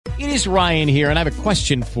It is Ryan here, and I have a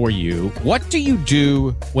question for you. What do you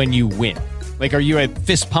do when you win? Like, are you a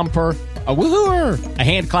fist pumper, a woohooer, a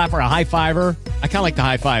hand clapper, a high fiver? I kind of like the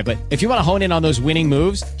high five, but if you want to hone in on those winning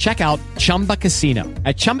moves, check out Chumba Casino.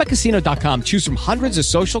 At ChumbaCasino.com, choose from hundreds of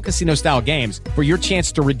social casino-style games for your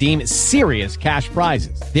chance to redeem serious cash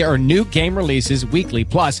prizes. There are new game releases weekly,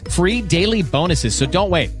 plus free daily bonuses. So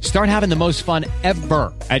don't wait. Start having the most fun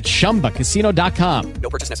ever at ChumbaCasino.com.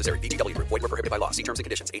 No purchase necessary. VGW. Void were prohibited by law. See terms and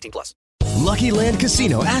conditions. 18+. Lucky Land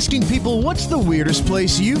Casino, asking people, what's the weirdest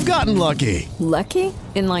place you've gotten lucky? Lucky?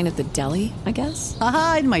 In line at the deli, I guess?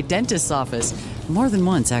 Aha, in my dentist's office. More than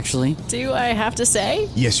once, actually. Do I have to say?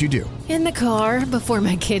 Yes, you do. In the car before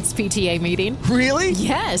my kids' PTA meeting. Really?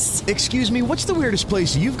 Yes. Excuse me, what's the weirdest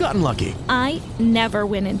place you've gotten lucky? I never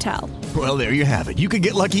win and tell. Well, there you have it. You can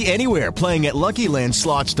get lucky anywhere, playing at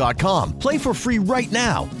LuckyLandSlots.com. Play for free right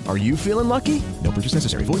now. Are you feeling lucky? No purchase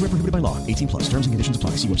necessary. Void where prohibited by law. 18+. Terms and conditions apply.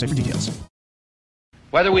 See website for details.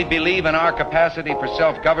 Whether we believe in our capacity for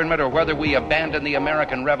self-government or whether we abandon the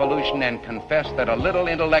American Revolution and confess that a little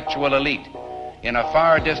intellectual elite in a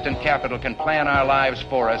far distant capital can plan our lives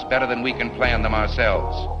for us better than we can plan them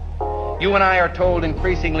ourselves. You and I are told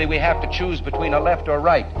increasingly we have to choose between a left or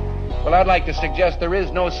right. Well, I'd like to suggest there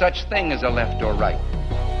is no such thing as a left or right.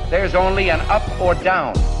 There's only an up or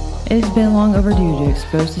down. It has been long overdue to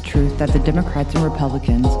expose the truth that the Democrats and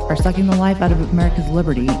Republicans are sucking the life out of America's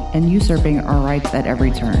liberty and usurping our rights at every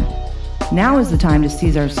turn. Now is the time to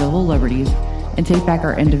seize our civil liberties and take back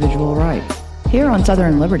our individual rights. Here on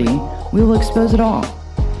Southern Liberty, we will expose it all.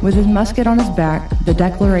 With his musket on his back, the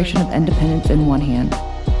Declaration of Independence in one hand,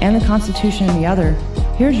 and the Constitution in the other,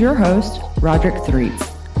 here's your host, Roderick Threets.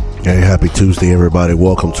 Hey, happy Tuesday, everybody.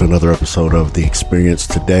 Welcome to another episode of The Experience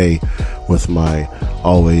Today with my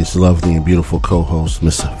always lovely and beautiful co-host,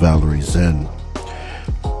 Miss Valerie Zen.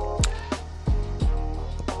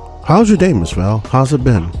 How's your day, Miss Val? How's it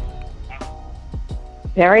been?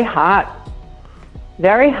 Very hot.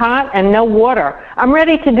 Very hot and no water. I'm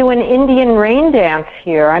ready to do an Indian rain dance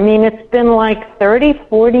here. I mean, it's been like 30,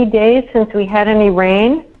 40 days since we had any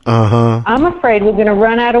rain. Uh-huh. I'm afraid we're going to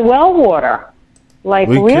run out of well water. Like,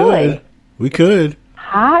 really? We could.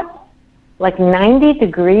 Hot? Like 90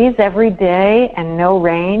 degrees every day and no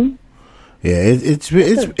rain? Yeah,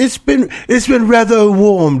 it's been rather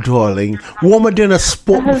warm, darling. Warmer than a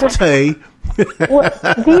sport tea.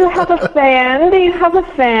 Do you have a fan? Do you have a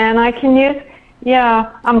fan I can use?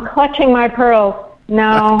 Yeah, I'm clutching my pearls.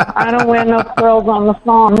 No, I don't wear no pearls on the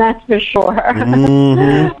phone, that's for sure.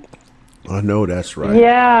 Mm-hmm. I know that's right.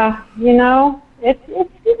 Yeah, you know, it's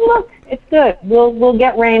good. We'll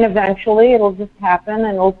get rain eventually. It'll just happen,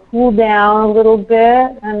 and it'll cool down a little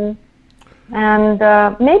bit, and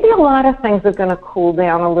maybe a lot of things are going to cool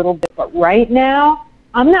down a little bit. But right now,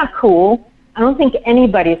 I'm not cool. I don't think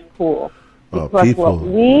anybody's cool because what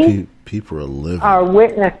we people are living are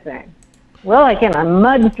witnessing. We're like in a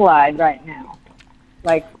mudslide right now,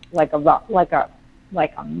 like a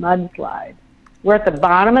mudslide. We're at the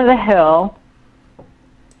bottom of the hill,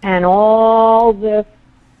 and all this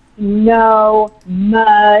snow,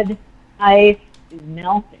 mud, ice is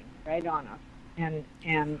melting right on us, and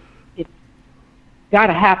it's got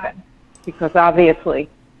to happen because obviously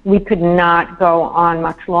we could not go on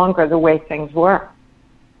much longer the way things were.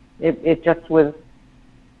 It just was,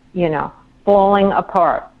 falling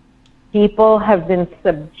apart. People have been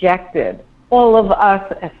subjected, all of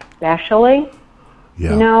us especially.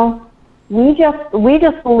 Yeah. We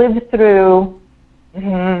just lived through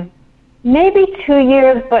maybe 2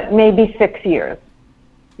 years, but maybe 6 years,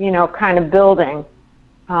 kind of building,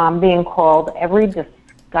 being called every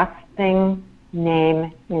disgusting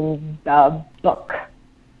name in the book.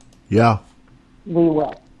 Yeah. We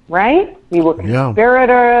were, right? We were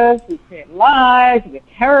conspirators, we created lies, we were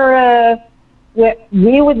terrorists.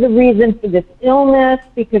 We were the reason for this illness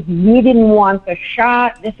because we didn't want the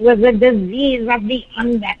shot. This was a disease of the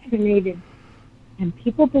unvaccinated. And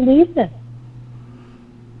people believe this.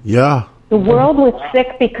 Yeah. The world was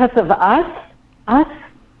sick because of us.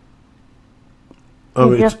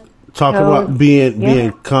 Talk about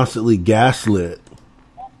being constantly gaslit.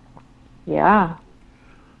 Yeah.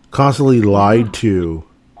 Constantly lied to.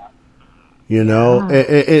 And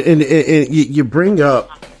you bring up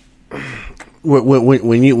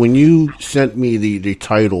when you sent me the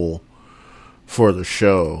title for the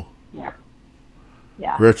show,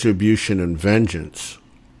 Retribution and Vengeance,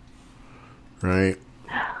 right?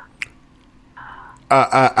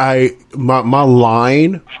 My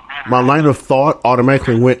line of thought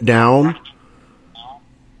automatically went down.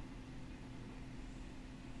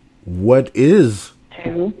 What is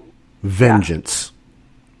vengeance,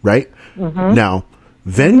 right? Mm-hmm. Now,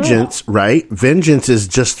 Vengeance, right? Vengeance is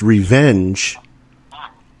just revenge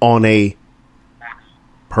on a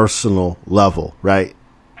personal level, right?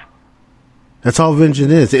 That's all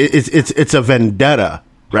vengeance is. It's a vendetta,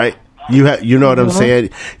 right? You know what I'm saying?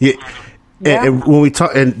 And when we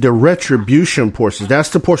talk, and the retribution portion, that's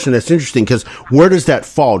the portion that's interesting, because where does that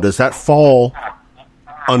fall? Does that fall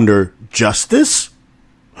under justice,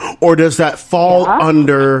 or does that fall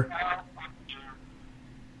under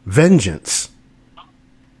vengeance?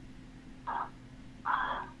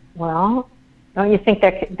 Well, don't you think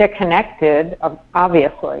they're connected?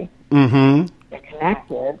 Obviously, they're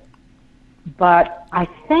connected. But I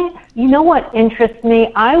think, you know what interests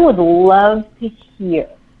me? I would love to hear,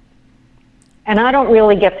 and I don't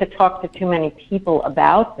really get to talk to too many people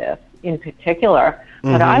about this in particular,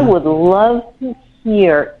 but I would love to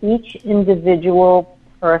hear each individual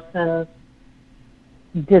person's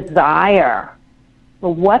desire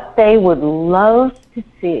for what they would love to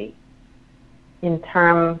see in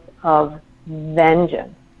terms of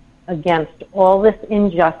vengeance against all this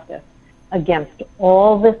injustice, against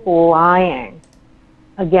all this lying,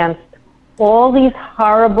 against all these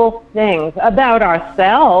horrible things about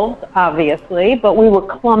ourselves, obviously, but we were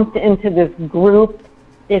clumped into this group,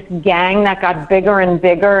 this gang that got bigger and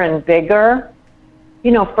bigger and bigger.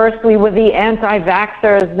 You know, first we were the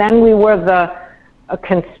anti-vaxxers, then we were a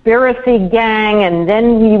conspiracy gang, and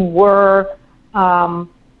then we were the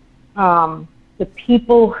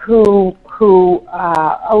people who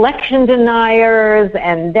election deniers,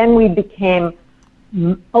 and then we became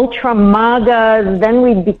ultra MAGAs, then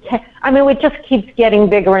we became, I mean, it just keeps getting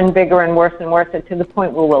bigger and bigger and worse to the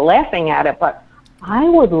point where we're laughing at it. But I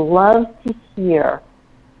would love to hear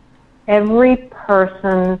every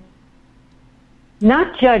person's,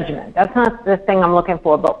 not judgment, that's not the thing I'm looking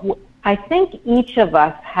for, but I think each of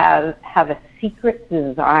us have a secret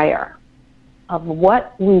desire of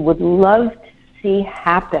what we would love to see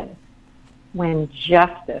happen when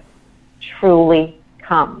justice truly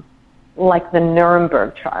comes, like the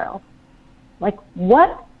Nuremberg trial. Like,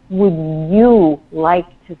 what would you like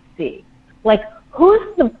to see? Like, who's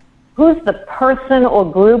the person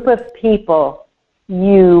or group of people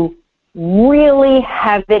you really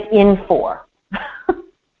have it in for?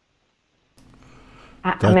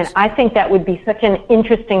 I mean, I think that would be such an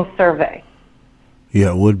interesting survey. Yeah,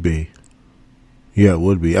 it would be. Yeah, it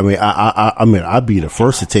would be. I mean, I'd be the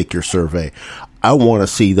first to take your survey. I want to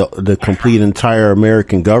see the complete entire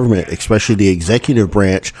American government, especially the executive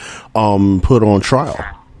branch, put on trial.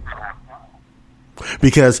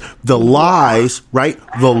 Because the lies, right?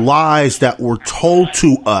 The lies that were told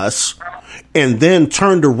to us and then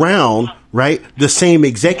turned around, right? The same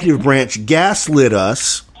executive branch gaslit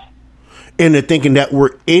us into thinking that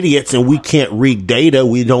we're idiots and we can't read data.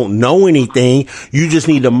 We don't know anything. You just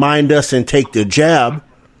need to mind us and take the jab.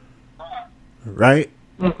 Right?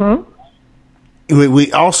 Mm-hmm.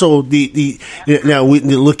 We also, now we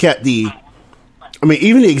look at I mean,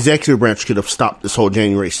 even the executive branch could have stopped this whole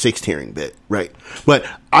January 6th hearing bit, right? But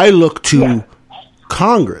I look to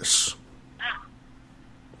Congress,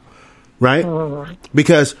 right? Mm-hmm.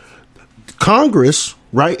 Because Congress,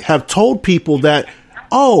 right, have told people that,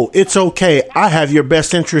 oh, it's okay. I have your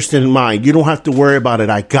best interest in mind. You don't have to worry about it.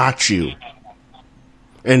 I got you.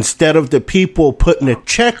 Instead of the people putting a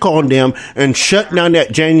check on them and shutting down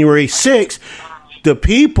that January 6th, the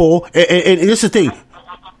people, and this is the thing,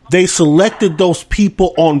 they selected those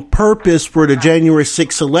people on purpose for the January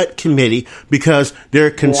 6th Select Committee because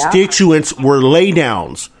their constituents were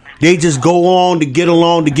laydowns. They just go on to get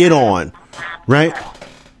along to get on, right?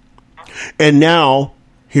 And now,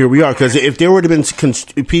 here we are, because if there would have been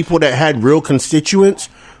people that had real constituents,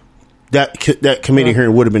 that committee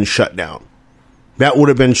hearing would have been shut down. That would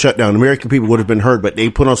have been shut down. American people would have been heard, but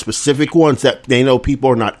they put on specific ones that they know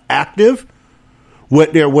people are not active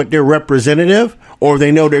with their representative, or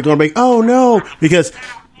they know they're going to be, oh no, because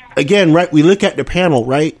again, right, we look at the panel,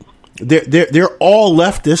 right? They're all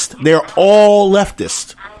leftist. They're all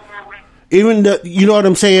leftist. Even you know what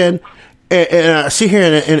I'm saying? And I sit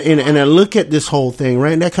here and I look at this whole thing,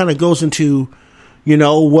 right? And that kind of goes into, you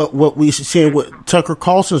know, what we see, what Tucker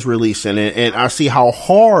Carlson's releasing, and I see how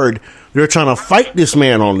hard they're trying to fight this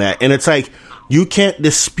man on that. And it's like, you can't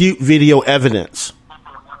dispute video evidence.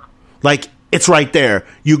 Like, it's right there.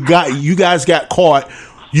 You guys got caught.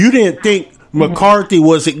 You didn't think McCarthy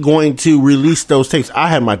wasn't going to release those tapes. I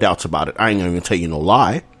had my doubts about it. I ain't gonna even tell you no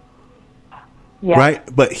lie. Yeah. Right?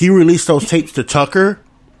 But he released those tapes to Tucker.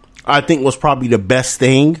 I think was probably the best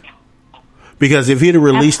thing, Because if he'd have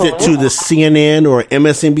released it to the CNN or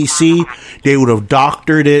MSNBC, they would have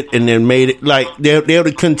doctored it and then made it like they would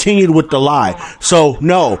have continued with the lie. So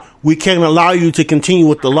no, we can't allow you to continue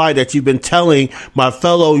with the lie that you've been telling my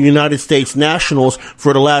fellow United States nationals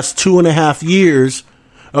for the last 2.5 years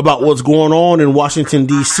about what's going on in Washington,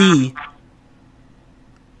 D.C.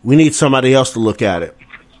 We need somebody else to look at it.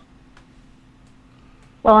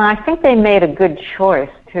 Well, and I think they made a good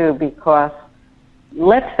choice, too, because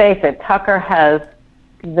let's face it, Tucker has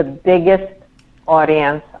the biggest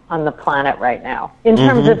audience on the planet right now in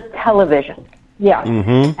terms of television. Yeah.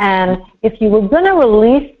 And if you were going to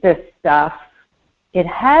release this stuff, it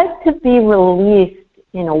had to be released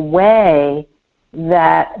in a way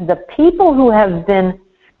that the people who have been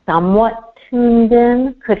somewhat tuned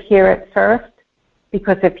in could hear it first.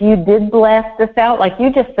 Because if you did blast this out, like you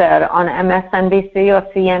just said, on MSNBC or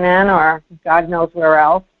CNN or God knows where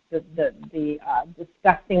else, the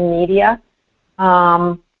disgusting media,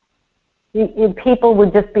 people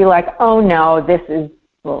would just be like, oh no, this is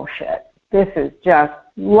bullshit. This is just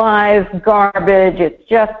lies, garbage. It's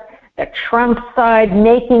just the Trump side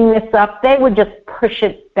making this up. They would just push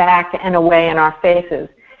it back and away in our faces.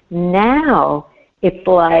 Now it's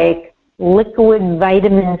like liquid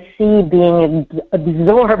vitamin C being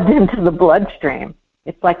absorbed into the bloodstream.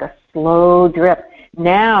 It's like a slow drip.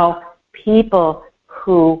 Now people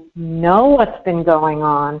who know what's been going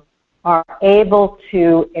on are able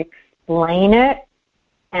to explain it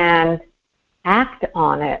and act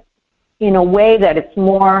on it in a way that it's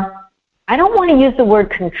more, I don't want to use the word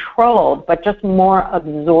controlled, but just more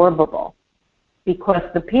absorbable. Because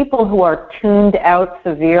the people who are tuned out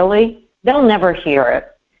severely, they'll never hear it.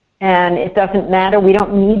 And it doesn't matter. We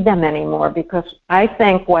don't need them anymore because I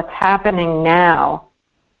think what's happening now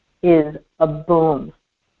is a boom.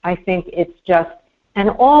 I think it's just,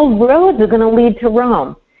 and all roads are going to lead to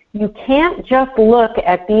Rome. You can't just look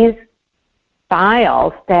at these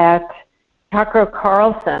files that Tucker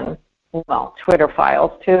Carlson, well, Twitter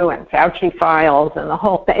files too, and Fauci files and the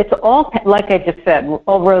whole thing. It's all, like I just said,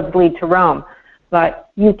 all roads lead to Rome.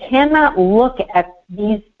 But you cannot look at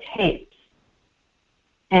these tapes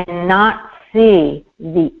and not see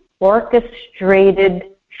the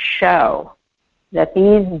orchestrated show that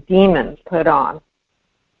these demons put on,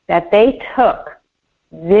 that they took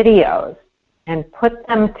videos and put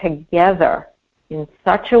them together in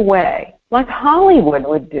such a way, like Hollywood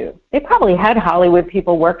would do. They probably had Hollywood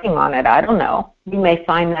people working on it. I don't know. We may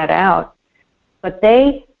find that out. But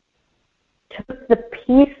they took the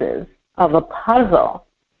pieces of a puzzle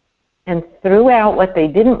and threw out what they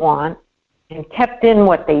didn't want and kept in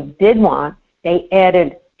what they did want. They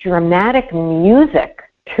added dramatic music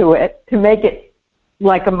to it to make it,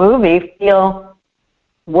 like a movie, feel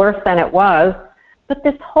worse than it was. But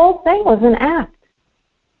this whole thing was an act.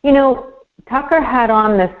 You know, Tucker had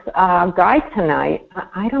on this guy tonight.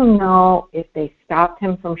 I don't know if they stopped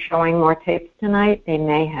him from showing more tapes tonight. They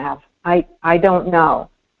may have. I don't know.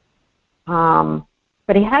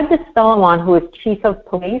 But he had this fellow on who was chief of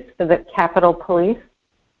police for the Capitol Police.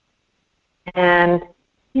 And,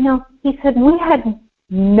 you know, he said, we had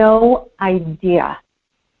no idea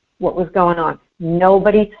what was going on.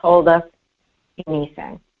 Nobody told us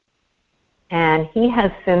anything. And he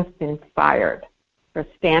has since been fired for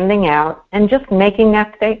standing out and just making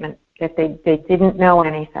that statement that they didn't know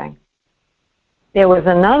anything. There was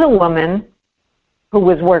another woman who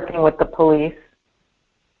was working with the police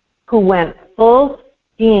who went full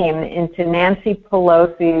steam into Nancy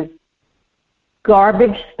Pelosi's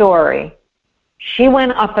garbage story. She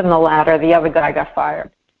went up in the ladder. The other guy got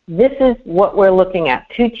fired. This is what we're looking at.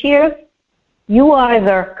 2 tiers. You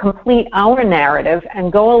either complete our narrative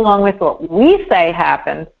and go along with what we say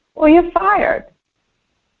happened, or you're fired.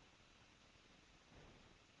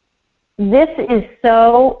 This is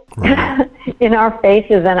so in our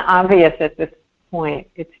faces and obvious at this point.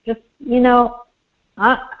 It's just, you know,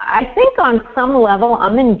 I think on some level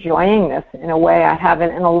I'm enjoying this in a way I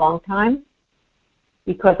haven't in a long time,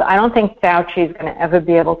 because I don't think Fauci is going to ever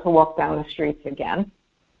be able to walk down the streets again.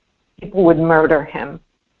 People would murder him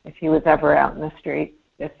if he was ever out in the street.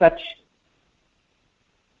 There's such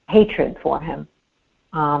hatred for him.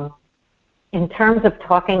 In terms of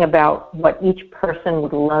talking about what each person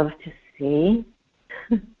would love to see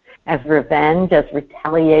as revenge, as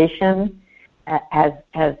retaliation, as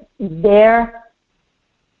their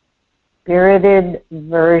spirited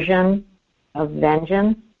version of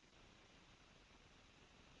vengeance,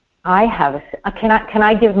 I have can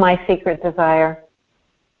I give my secret desire?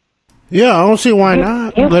 Yeah, I don't see why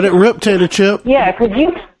not. Let it rip, Tater Chip. Yeah, because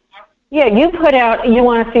you put out, you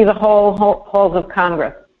want to see the whole halls of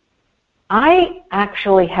Congress. I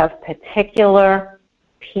actually have particular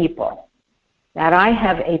people that I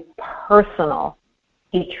have a personal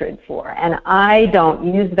hatred for, and I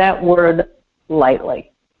don't use that word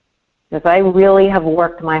lightly, because I really have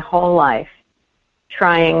worked my whole life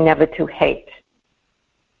trying never to hate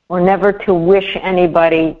or never to wish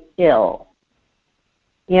anybody ill.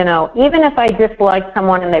 You know, even if I disliked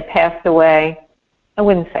someone and they passed away, I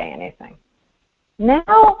wouldn't say anything. Now,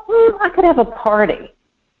 I could have a party,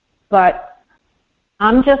 but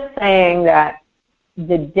I'm just saying that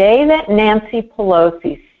the day that Nancy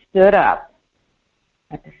Pelosi stood up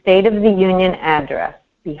at the State of the Union address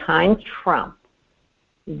behind Trump,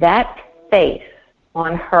 that face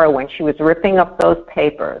on her when she was ripping up those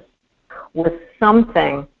papers was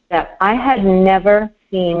something that I had never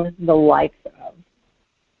seen the likes of.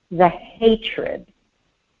 The hatred,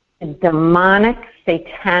 the demonic,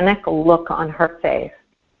 satanic look on her face.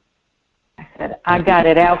 I said, I got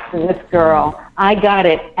it out for this girl. I got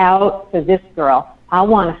it out for this girl. I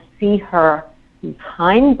want to see her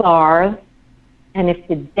behind bars, and if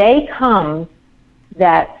the day comes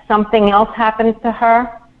that something else happens to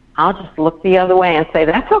her, I'll just look the other way and say,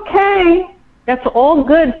 that's okay. That's all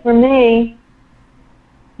good for me.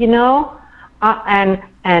 You know?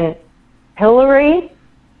 And Hillary,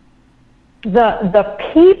 the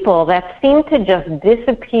people that seem to just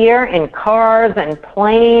disappear in cars and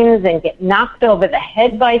planes and get knocked over the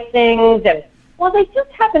head by things, and well, they just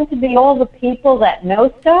happen to be all the people that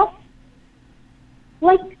know stuff.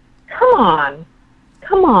 Like, come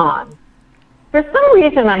on. For some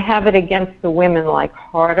reason, I have it against the women like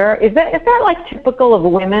harder. Is that like typical of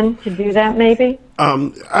women to do that? Maybe.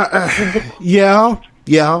 Yeah.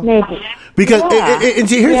 Maybe. Because and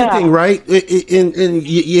here's the thing, right? And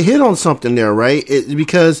you hit on something there, right?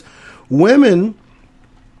 Because women,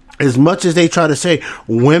 as much as they try to say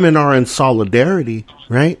women are in solidarity,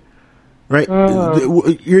 right? Right?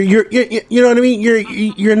 You're you know what I mean?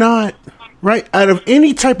 You're not. Right? Out of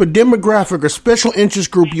any type of demographic or special interest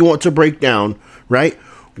group you want to break down, right?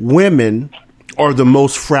 Women are the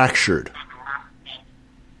most fractured.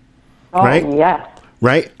 Oh, right? Yes.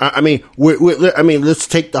 Right? I mean, let's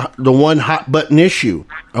take the one hot button issue,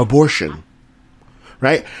 abortion.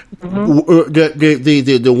 Right?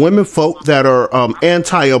 Mm-hmm. The women folk that are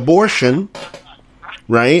anti-abortion,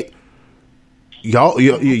 right?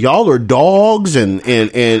 Y'all are dogs, and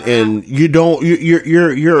you don't.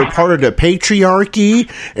 You're a part of the patriarchy,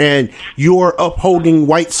 and you're upholding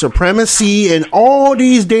white supremacy, and all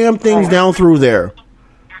these damn things down through there,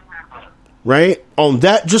 right? On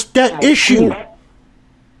that issue.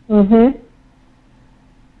 Mm-hmm.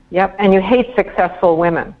 Yep, and you hate successful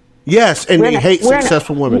women. Yes, and they hate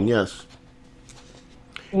successful women. Yes.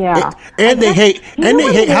 Yeah, and they hate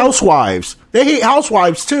housewives. They hate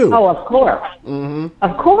housewives too. Oh, of course. Mm-hmm.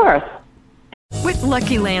 Of course. With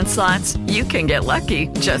Lucky Land Slots, you can get lucky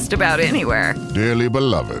just about anywhere. Dearly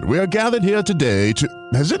beloved, we are gathered here today to...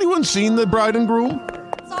 Has anyone seen the bride and groom?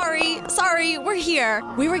 Sorry, we're here.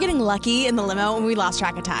 We were getting lucky in the limo and we lost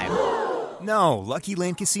track of time. No, Lucky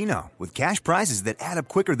Land Casino, with cash prizes that add up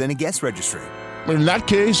quicker than a guest registry. In that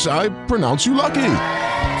case, I pronounce you lucky.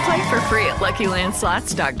 Play for free at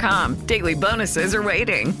LuckyLandSlots.com. Daily bonuses are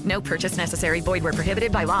waiting. No purchase necessary. Void where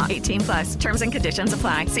prohibited by law. 18+. Terms and conditions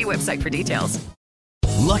apply. See website for details.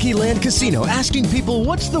 Lucky Land Casino, asking people,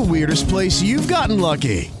 what's the weirdest place you've gotten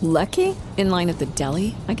lucky? Lucky? In line at the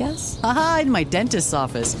deli, I guess? Aha, in my dentist's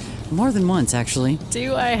office. More than once, actually.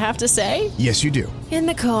 Do I have to say? Yes, you do. In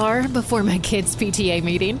the car before my kids' PTA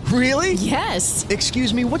meeting. Really? Yes.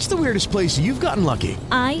 Excuse me, what's the weirdest place you've gotten lucky?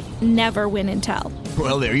 I never win and tell.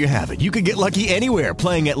 Well, there you have it. You can get lucky anywhere,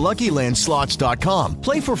 playing at LuckyLandSlots.com.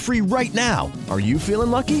 Play for free right now. Are you feeling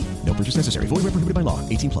lucky? No purchase necessary. Void where prohibited by law.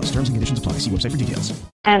 18+. Terms and conditions apply. See website for details.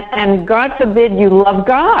 And God forbid you love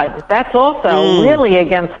God. That's also really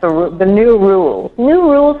against the new rules. New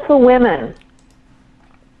rules for women.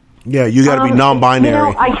 Yeah, you got to be non-binary.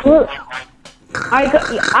 You know, I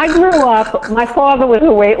grew up. My father was a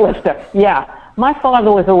weightlifter. Yeah, my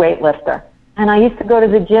father was a weightlifter, and I used to go to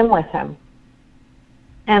the gym with him.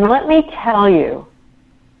 And let me tell you,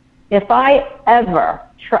 if I ever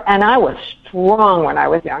and I was strong when I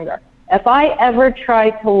was younger, if I ever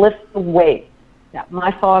tried to lift the weight that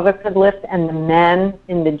my father could lift and the men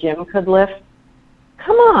in the gym could lift,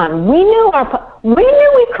 come on, we knew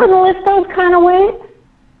we couldn't lift those kind of weights.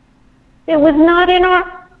 It was not in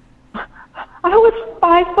our... I was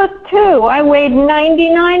 5'2". I weighed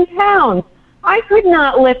 99 pounds. I could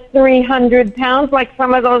not lift 300 pounds like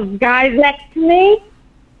some of those guys next to me.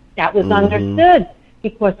 That was understood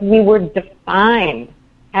because we were defined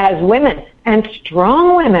as women, and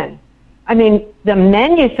strong women. I mean, the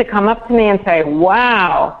men used to come up to me and say,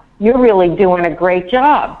 wow, you're really doing a great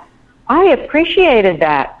job. I appreciated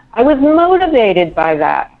that. I was motivated by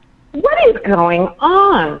that. What is going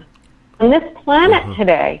on this planet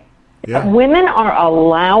today? Yeah. Women are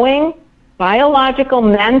allowing biological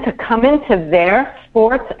men to come into their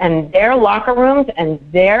sports and their locker rooms and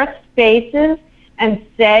their spaces and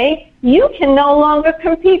say, you can no longer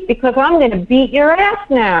compete because I'm going to beat your ass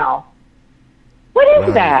now. What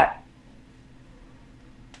is that?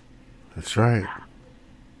 That's right.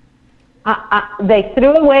 They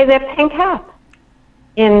threw away their pink hat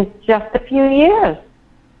in just a few years.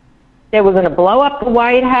 They were going to blow up the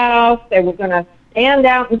White House. They were going to stand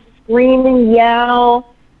out and scream and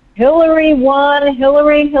yell, Hillary won,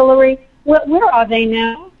 Hillary. Where are they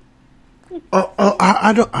now?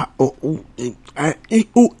 I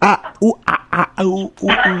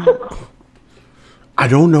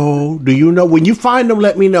don't know. Do you know? When you find them,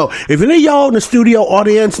 let me know. If any of y'all in the studio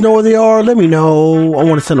audience know where they are, let me know. I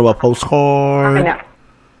want to send them a postcard.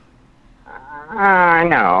 I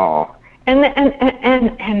know.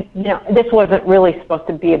 And you know, this wasn't really supposed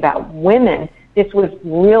to be about women. This was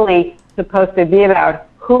really supposed to be about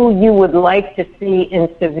who you would like to see in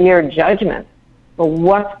severe judgment for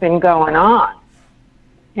what's been going on.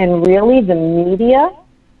 And really, the media,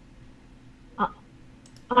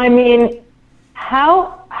 I mean,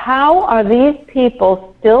 how are these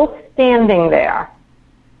people still standing there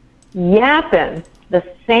yapping the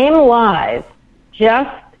same lies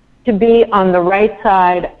just to be on the right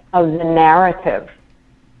side of the narrative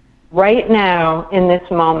right now in this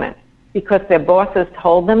moment? Because their bosses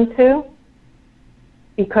told them to?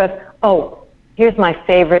 Because, here's my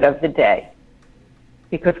favorite of the day.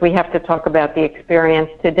 Because we have to talk about the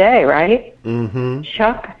experience today, right? Mm-hmm.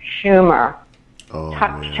 Chuck Schumer.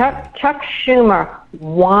 Chuck Schumer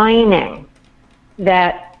whining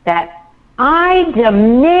that I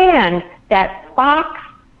demand that Fox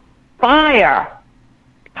fire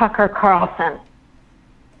Tucker Carlson.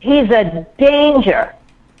 He's a danger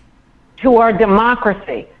to our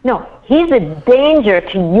democracy. No, he's a danger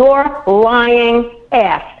to your lying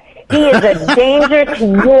ass. He is a danger to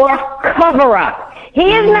your cover-up.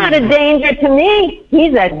 He is not a danger to me.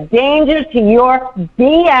 He's a danger to your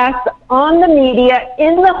BS on the media,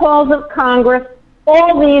 in the halls of Congress,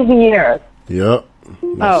 all these years. Yep.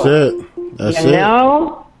 That's it. That's it. You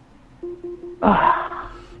know?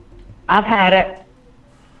 I've had it.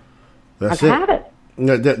 I've had it.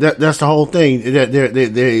 That's the whole thing.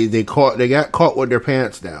 They got caught with their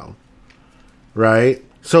pants down, right?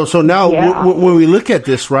 So now when we look at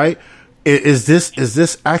this, right, is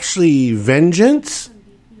this actually vengeance,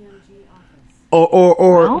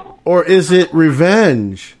 or is it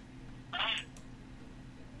revenge?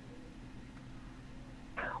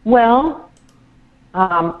 Well,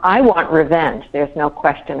 I want revenge. There's no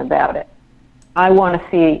question about it. I want to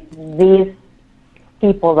see these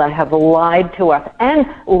people that have lied to us and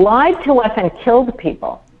killed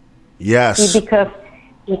people. Yes. Because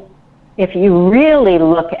if you really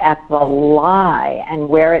look at the lie and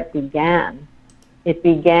where it began with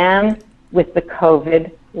the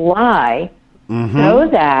COVID lie, so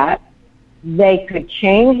that they could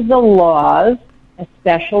change the laws,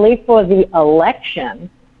 especially for the election,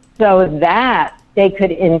 so that they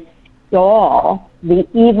could install the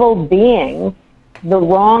evil beings, the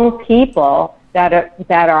wrong people that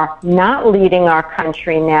are not leading our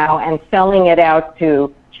country now and selling it out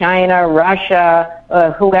to China, Russia,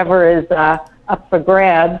 whoever is up for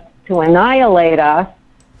grabs to annihilate us.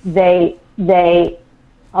 They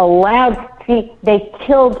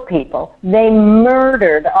killed people. They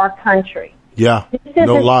murdered our country. Yeah,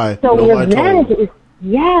 no lie. So no revenge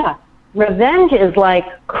revenge is like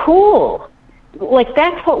cool. Like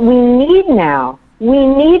that's what we need now. We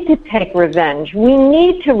need to take revenge. We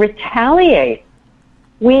need to retaliate.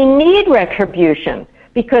 We need retribution.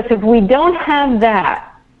 Because if we don't have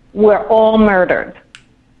that, we're all murdered.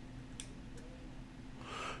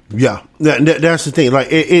 Yeah, that's the thing.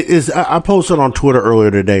 Like it is. I posted on Twitter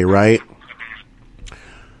earlier today, right?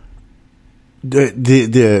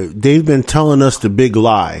 They've been telling us the big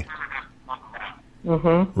lie,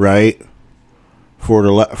 right?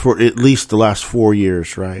 For at least the last 4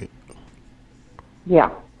 years, right?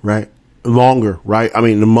 Yeah. Right. Longer, right? I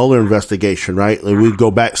mean, the Mueller investigation, right? Like we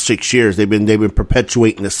go back 6 years. They've been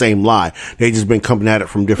perpetuating the same lie. They just been coming at it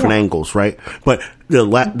from different angles, right? But the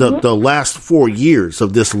last 4 years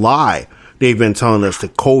of this lie, they've been telling us the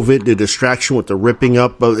COVID, the distraction with the ripping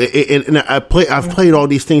up of it, and I've played all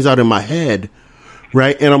these things out in my head,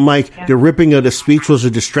 right? And I'm like, the ripping of the speech was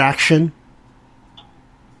a distraction.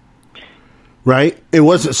 right? It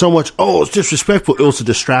wasn't so much, oh, it's disrespectful. It was a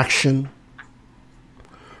distraction,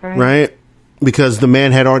 right? Because the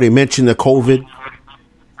man had already mentioned the COVID.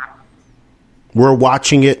 We're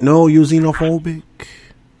watching it. No, you're xenophobic.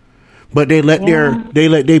 But they let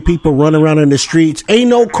their people run around in the streets. Ain't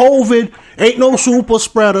no COVID, ain't no super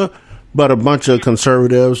spreader. But a bunch of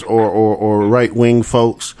conservatives or right wing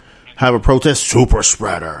folks have a protest, super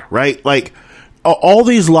spreader, right? Like all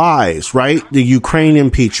these lies, right? The Ukraine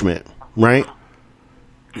impeachment, right?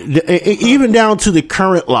 Even down to the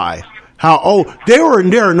current lie, how there are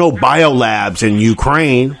no biolabs in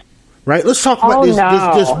Ukraine, right? Let's talk about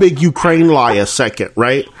this big Ukraine lie a second,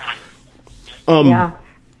 right?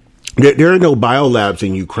 There are no biolabs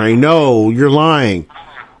in Ukraine. No, you're lying.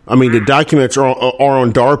 I mean, the documents are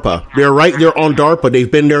on DARPA. They're right there on DARPA.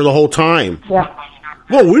 They've been there the whole time. Yeah.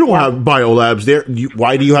 Well, we don't have biolabs there.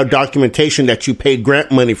 Why do you have documentation that you paid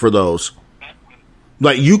grant money for those?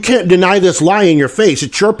 Like, you can't deny this lie in your face.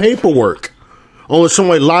 It's your paperwork. Only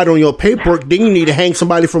somebody lied on your paperwork, then you need to hang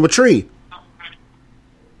somebody from a tree.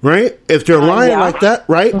 Right? If they're lying like that,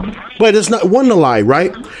 right? But it's not one to lie,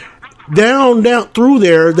 right? Down through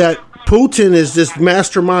there that Putin is this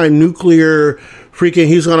mastermind nuclear freaking,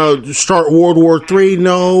 he's going to start World War III.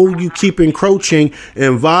 No, you keep encroaching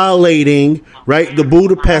and violating, right, the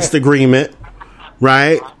Budapest Agreement,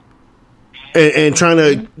 right? And trying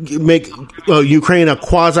to make Ukraine a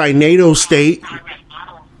quasi-NATO state.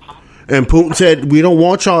 And Putin said, we don't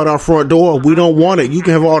want y'all at our front door. We don't want it. You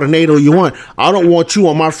can have all the NATO you want. I don't want you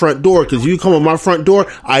on my front door, because if you come on my front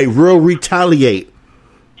door, I will retaliate.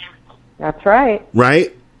 That's right.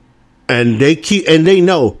 Right? And they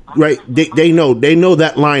know, right? They know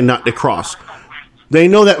that line not to cross. They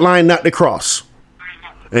know that line not to cross.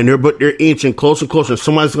 And they're inching closer and closer.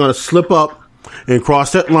 Somebody's going to slip up and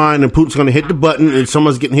cross that line, and Putin's going to hit the button, and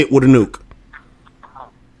someone's getting hit with a nuke.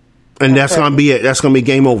 And that's going to be it. That's going to be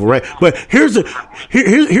game over, right? But here's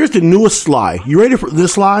the newest lie. You ready for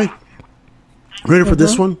this lie? Ready for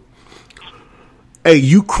this one? A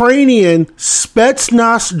Ukrainian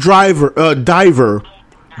Spetsnaz diver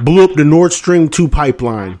blew up the Nord Stream 2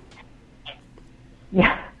 pipeline.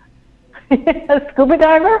 Yeah. A scuba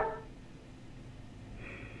diver?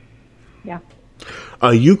 Yeah.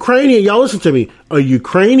 A Ukrainian, y'all listen to me, a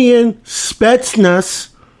Ukrainian Spetsnaz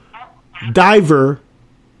diver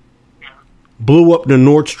blew up the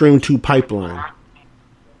Nord Stream 2 pipeline.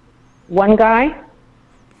 One guy?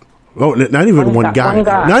 Oh, not even one guy.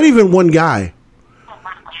 Not even one guy.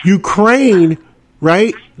 Ukraine,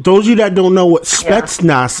 right? Those of you that don't know what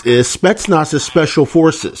Spetsnaz is Special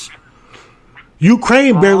Forces.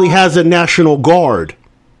 Ukraine barely has a National Guard.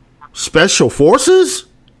 Special Forces?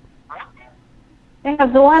 They have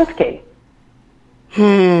Zelensky.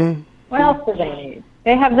 What else do they need?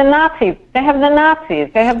 They have the Nazis. They have the Nazis.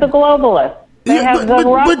 They have the globalists. They have the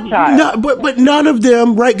Rothschilds. But none of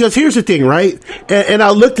them, right? Because here's the thing, right? And I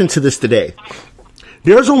looked into this today.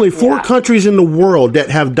 There's only 4 countries in the world that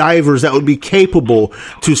have divers that would be capable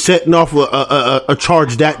to setting off a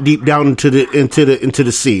charge that deep down into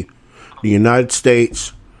the sea. The United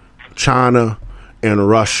States, China, and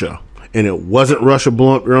Russia. And it wasn't Russia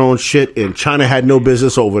blowing up their own shit, and China had no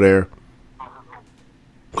business over there.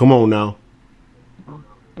 Come on now.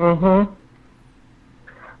 Mm-hmm.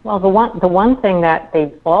 Well, the one thing that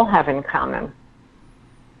they all have in common,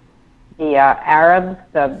 the Arabs,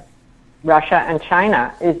 the Russia and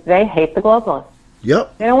China, is they hate the globalists.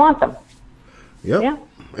 Yep. They don't want them. Yep. Yeah.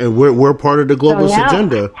 And we're part of the globalist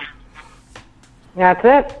agenda. That's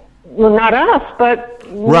it. Well, not us, but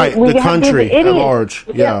the country at large.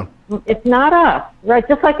 Yeah. It's not us, right?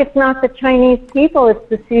 Just like it's not the Chinese people, it's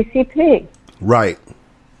the CCP. Right.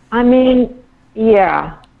 I mean,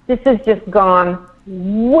 yeah, this has just gone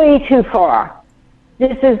way too far.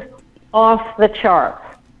 This is off the charts.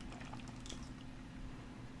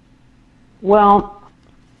 Well,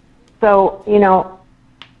 so,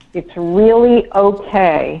 it's really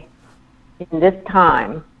okay in this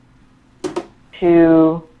time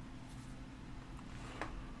to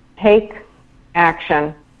take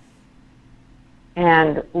action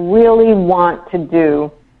and really want to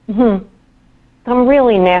do some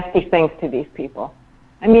really nasty things to these people.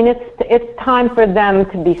 I mean, it's time for them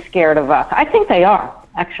to be scared of us. I think they are,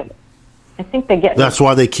 actually. I think they get. That's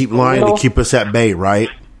why they keep lying to keep us at bay, right?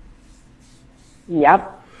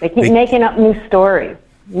 Yep. They keep making up new stories.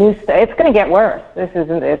 It's going to get worse. This is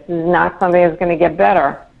not something that's going to get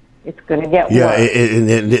better. It's going to get worse. Yeah,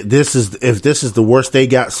 and if this is the worst they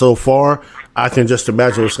got so far, I can just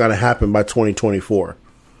imagine what's going to happen by 2024.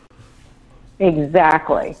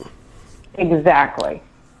 Exactly.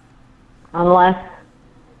 Unless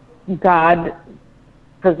God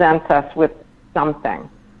presents us with something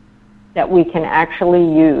that we can actually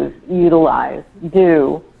utilize,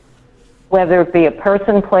 do, whether it be a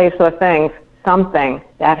person, place, or thing, something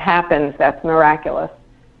that happens that's miraculous.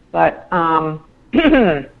 But,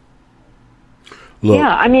 yeah,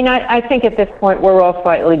 I mean, I think at this point we're all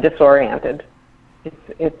slightly disoriented.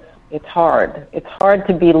 It's hard. It's hard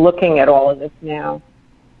to be looking at all of this now,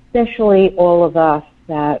 especially all of us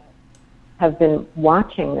that have been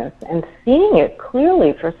watching this and seeing it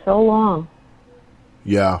clearly for so long.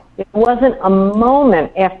 Yeah. It wasn't a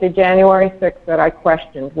moment after January 6th that I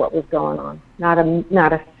questioned what was going on. Not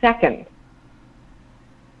a second.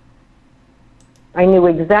 I knew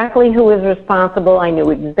exactly who was responsible. I knew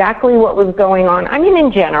exactly what was going on. I mean,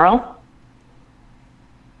 in general.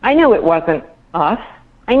 I knew it wasn't us.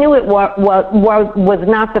 I knew it was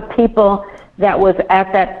not the people that was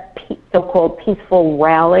at that so-called peaceful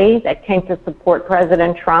rally that came to support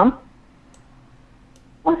President Trump.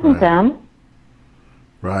 It wasn't them.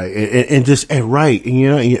 Right, and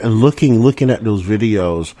you know, and looking at those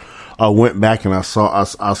videos, I went back and I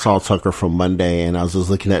saw Tucker from Monday, and I was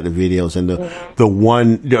just looking at the videos, and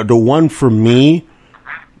the one for me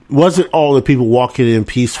wasn't all the people walking in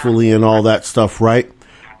peacefully and all that stuff, right?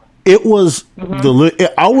 It was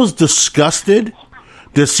I was disgusted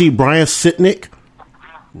to see Brian Sitnick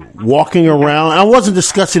walking around. I wasn't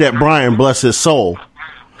disgusted at Brian, bless his soul.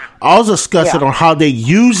 I was disgusted on how they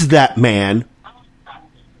used that man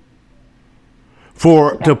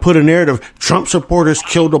to put a narrative. Trump supporters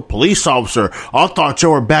killed a police officer. I thought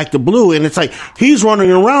you were back to blue. And it's like, he's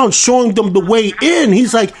running around showing them the way in.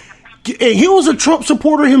 He's like, and he was a Trump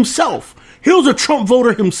supporter himself. He was a Trump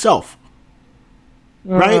voter himself.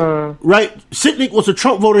 Right? Sitnick was a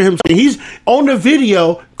Trump voter himself. He's on the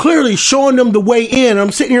video clearly showing them the way in.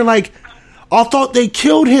 I'm sitting here like, I thought they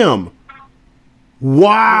killed him.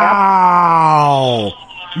 Wow.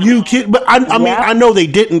 You kid, but I mean, I know they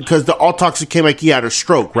didn't, because the autopsy came like he had a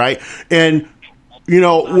stroke, right? And you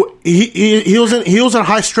know, he was in a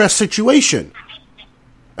high stress situation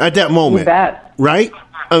at that moment, right?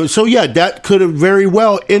 So yeah, that could have very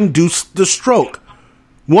well induced the stroke.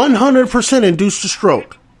 100% induced the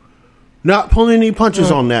stroke. Not pulling any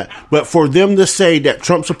punches on that, but for them to say that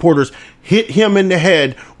Trump supporters hit him in the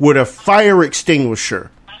head with a fire extinguisher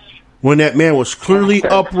when that man was clearly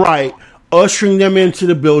upright, ushering them into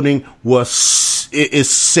the building, is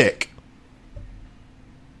sick.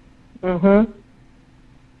 And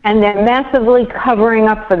they're massively covering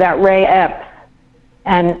up for that Ray Epps,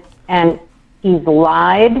 and he's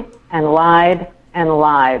lied and lied and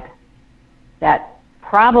lied. That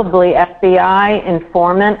probably FBI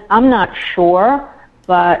informant. I'm not sure,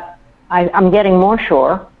 but I'm getting more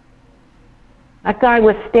sure. That guy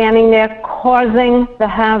was standing there causing the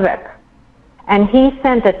havoc. And he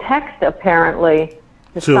sent a text, apparently,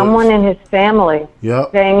 to someone in his family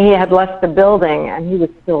saying he had left the building, and he was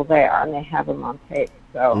still there, and they have him on tape.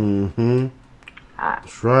 So,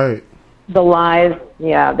 that's right. The lies,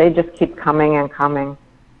 they just keep coming and coming.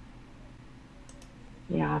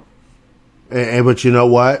 Yeah. But you know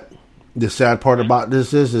what? The sad part about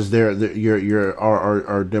this is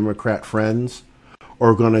our Democrat friends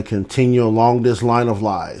are going to continue along this line of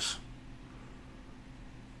lies.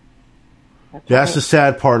 That's the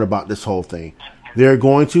sad part about this whole thing. They're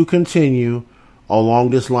going to continue along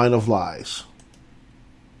this line of lies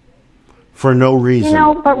for no reason. You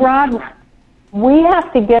know, but Rod, we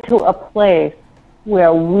have to get to a place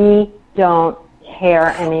where we don't care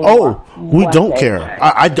anymore. Oh, we don't care.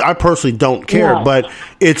 I personally don't care, but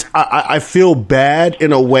I feel bad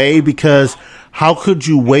in a way, because how could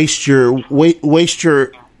you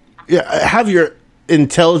have your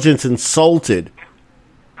intelligence insulted?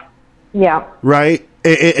 Yeah. Right?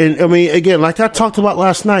 And I mean, again, like I talked about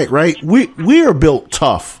last night, right? We are built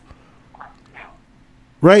tough.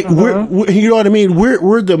 Right? We're you know what I mean?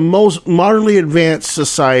 We're the most modernly advanced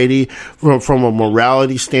society from a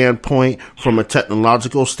morality standpoint, from a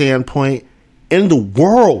technological standpoint in the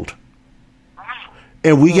world.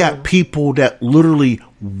 And we got people that literally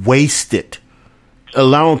waste it,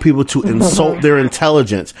 allowing people to insult their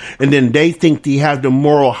intelligence, and then they think they have the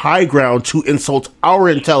moral high ground to insult our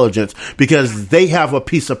intelligence because they have a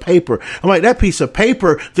piece of paper. I'm like, that piece of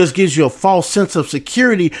paper just gives you a false sense of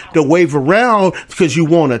security to wave around because you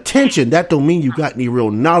want attention. That don't mean you got any real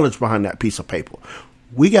knowledge behind that piece of paper.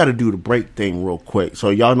 We got to do the break thing real quick, so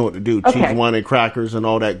y'all know what to do. Okay. Cheese, wine, and crackers and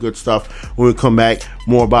all that good stuff. When we come back,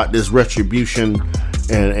 more about this retribution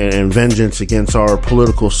and vengeance against our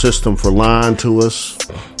political system for lying to us.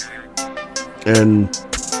 And,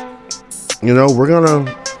 you know, we're going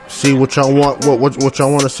to see what y'all want, what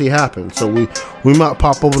y'all want to see happen. So we might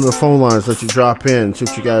pop open the phone lines, let you drop in, see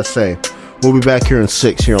what you guys say. We'll be back here in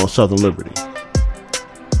 6 here on Southern Liberty.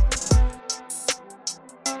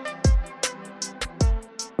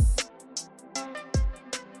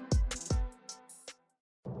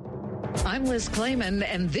 I'm Liz Clayman,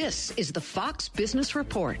 and this is the Fox Business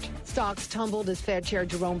Report. Stocks tumbled as Fed Chair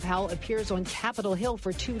Jerome Powell appears on Capitol Hill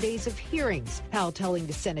for 2 days of hearings. Powell telling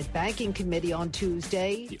the Senate Banking Committee on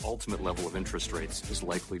Tuesday, the ultimate level of interest rates is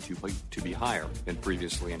likely to be higher than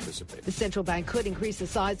previously anticipated. The central bank could increase the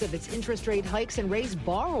size of its interest rate hikes and raise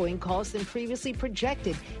borrowing costs than previously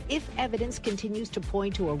projected if evidence continues to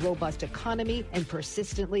point to a robust economy and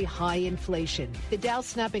persistently high inflation. The Dow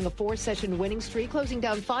snapping a 4-session winning streak, closing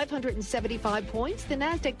down 575 points. The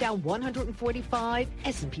Nasdaq down 145.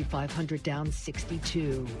 S&P 500 down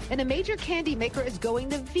 62. And a major candy maker is going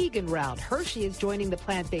the vegan route. Hershey is joining the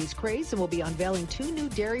plant-based craze and will be unveiling 2 new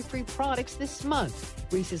dairy-free products this month.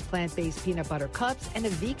 Reese's plant-based peanut butter cups and a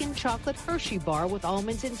vegan chocolate Hershey bar with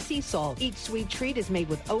almonds and sea salt. Each sweet treat is made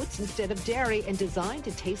with oats instead of dairy and designed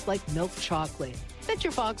to taste like milk chocolate. That's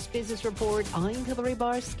your Fox Business Report. I'm Hillary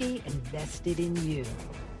Barsky, invested in you.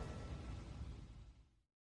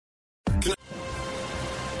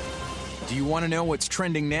 Do you want to know what's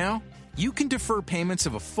trending now? You can defer payments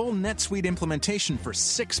of a full NetSuite implementation for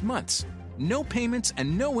 6 months. No payments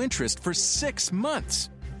and no interest for 6 months.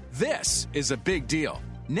 This is a big deal.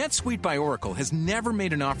 NetSuite by Oracle has never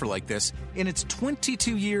made an offer like this in its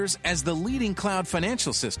 22 years as the leading cloud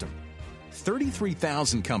financial system.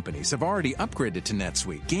 33,000 companies have already upgraded to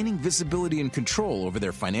NetSuite, gaining visibility and control over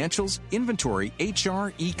their financials, inventory,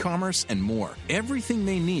 HR, e-commerce, and more. Everything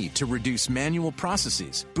they need to reduce manual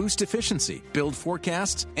processes, boost efficiency, build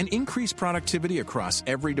forecasts, and increase productivity across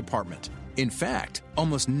every department. In fact,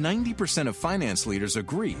 almost 90% of finance leaders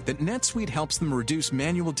agree that NetSuite helps them reduce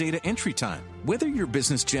manual data entry time. Whether your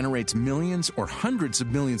business generates millions or hundreds of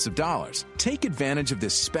millions of dollars, take advantage of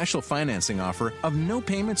this special financing offer of no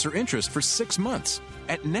payments or interest for 6 months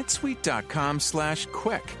at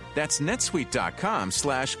netsuite.com/quick. That's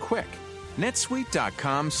netsuite.com/quick.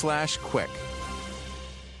 netsuite.com/quick.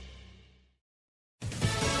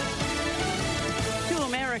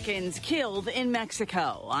 Americans killed in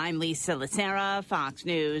Mexico. I'm Lisa Lacera, Fox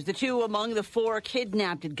News. The 2 among the 4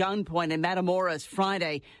 kidnapped at gunpoint in Matamoros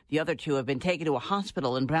Friday. The other 2 have been taken to a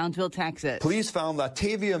hospital in Brownsville, Texas. Police found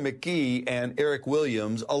Latavia McGee and Eric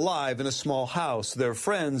Williams alive in a small house. Their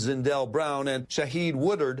friends, Zindell Brown and Shahid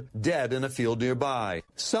Woodard, dead in a field nearby.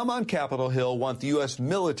 Some on Capitol Hill want the U.S.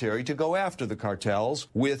 military to go after the cartels,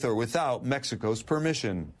 with or without Mexico's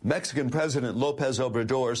permission. Mexican President Lopez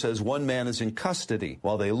Obrador says one man is in custody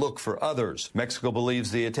while they look for others. Mexico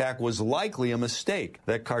believes the attack was likely a mistake,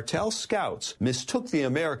 that cartel scouts mistook the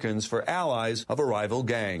Americans for allies of a rival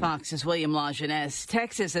gang. Fox's William Lajeunesse.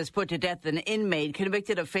 Texas has put to death an inmate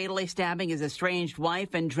convicted of fatally stabbing his estranged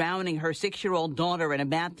wife and drowning her 6-year-old daughter in a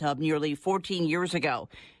bathtub nearly 14 years ago.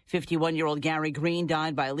 51-year-old Gary Green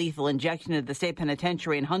died by lethal injection at the state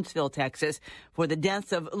penitentiary in Huntsville, Texas, for the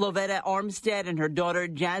deaths of Lovetta Armstead and her daughter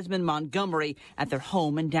Jasmine Montgomery at their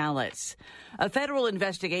home in Dallas. A federal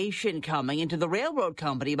investigation coming into the railroad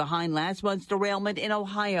company behind last month's derailment in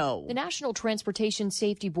Ohio. The National Transportation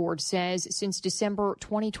Safety Board says since December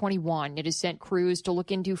 2021, it has sent crews to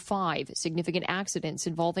look into 5 significant accidents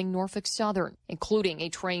involving Norfolk Southern, including a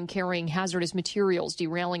train carrying hazardous materials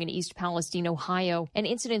derailing in East Palestine, Ohio, and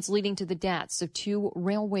incidents leading to the deaths of 2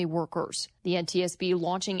 railway workers. The NTSB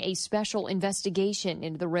launching a special investigation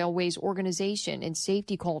into the railway's organization and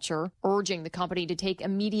safety culture, urging the company to take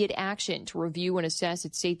immediate action to review and assess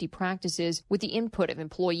its safety practices with the input of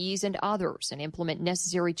employees and others and implement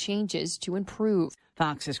necessary changes to improve.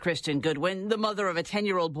 Fox's Kristen Goodwin, the mother of a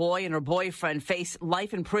 10-year-old boy and her boyfriend, face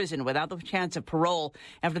life in prison without the chance of parole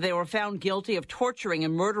after they were found guilty of torturing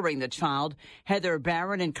and murdering the child. Heather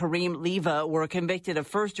Barron and Kareem Leva were convicted of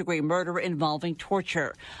first-degree murder involving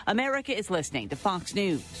torture. America is listening to Fox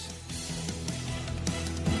News.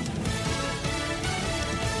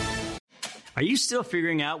 Are you still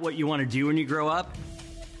figuring out what you want to do when you grow up?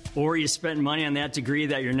 Or you spent money on that degree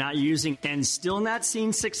that you're not using and still not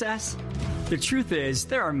seeing success? The truth is,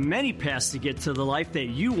 there are many paths to get to the life that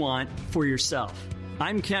you want for yourself.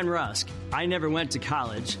 I'm Ken Rusk. I never went to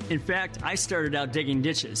college. In fact, I started out digging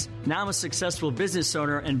ditches. Now I'm a successful business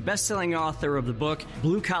owner and best-selling author of the book,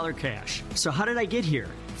 Blue Collar Cash. So how did I get here?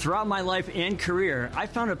 Throughout my life and career, I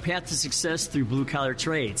found a path to success through blue-collar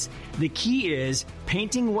trades. The key is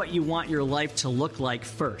painting what you want your life to look like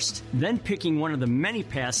first, then picking one of the many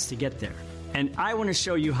paths to get there. And I want to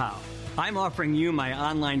show you how. I'm offering you my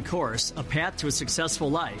online course, A Path to a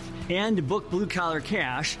Successful Life, and book Blue Collar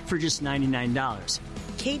Cash for just $99.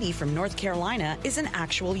 Katie from North Carolina is an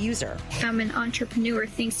actual user. I'm an entrepreneur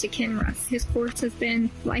thanks to Ken Russ. His course has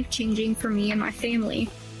been life-changing for me and my family,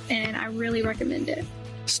 and I really recommend it.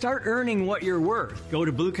 Start earning what you're worth. Go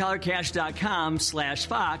to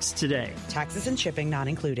bluecollarcash.com/Fox today. Taxes and shipping not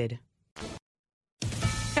included.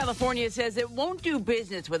 California says it won't do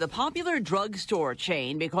business with a popular drugstore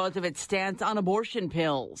chain because of its stance on abortion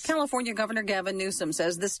pills. California Governor Gavin Newsom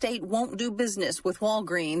says the state won't do business with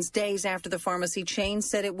Walgreens days after the pharmacy chain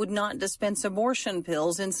said it would not dispense abortion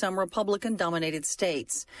pills in some Republican-dominated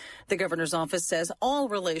states. The governor's office says all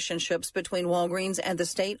relationships between Walgreens and the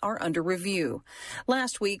state are under review.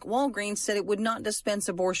 Last week, Walgreens said it would not dispense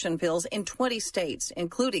abortion pills in 20 states,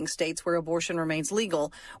 including states where abortion remains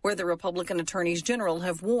legal, where the Republican attorneys general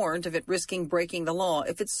have warned of it risking breaking the law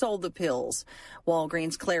if it sold the pills.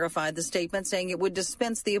 Walgreens clarified the statement, saying it would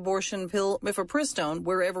dispense the abortion pill mifepristone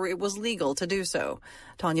wherever it was legal to do so.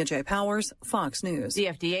 Tanya J. Powers, Fox News. The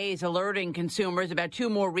FDA is alerting consumers about 2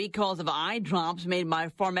 more recalls of eye drops made by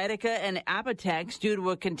Pharmatica and Apotex due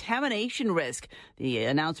to a contamination risk. The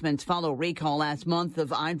announcements follow a recall last month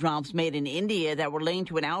of eye drops made in India that were linked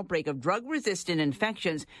to an outbreak of drug-resistant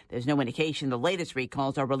infections. There's no indication the latest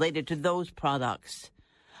recalls are related to those products.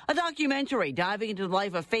 A documentary diving into the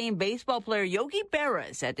life of famed baseball player Yogi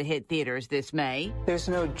Berra set to hit theaters this May. There's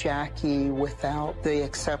no Jackie without the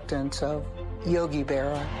acceptance of Yogi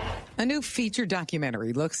Berra. A new feature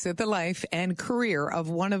documentary looks at the life and career of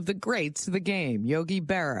one of the greats of the game, Yogi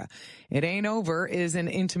Berra. It Ain't Over is an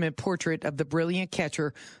intimate portrait of the brilliant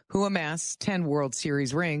catcher who amassed 10 World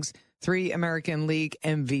Series rings, 3 American League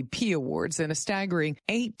MVP awards, and a staggering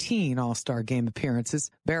 18 All-Star Game appearances.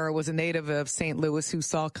 Berra was a native of St. Louis who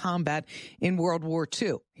saw combat in World War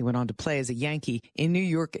II. He went on to play as a Yankee in New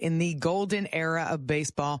York in the golden era of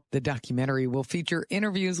baseball. The documentary will feature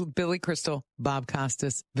interviews with Billy Crystal, Bob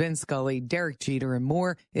Costas, Vin Scully, Derek Jeter, and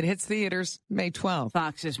more. It hits theaters May 12th.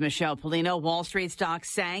 Fox's Michelle Polino. Wall Street stocks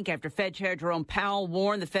sank after Fed Chair Jerome Powell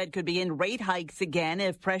warned the Fed could begin rate hikes again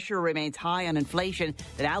if pressure remains high on inflation.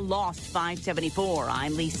 The Dow lost 574.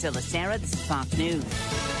 I'm Lisa Laceritz, Fox News.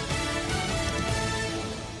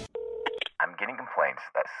 I'm getting complaints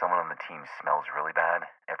that someone on the team smells really bad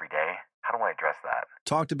every day. How do I address that?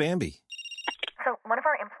 Talk to Bambi. So one of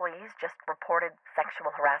our employees just reported sexual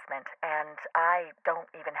harassment, and I don't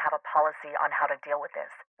even have a policy on how to deal with this.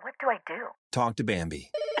 What do I do? Talk to Bambi.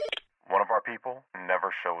 One of our people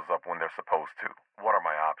never shows up when they're supposed to. What are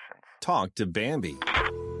my options? Talk to Bambi.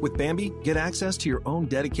 With Bambi, get access to your own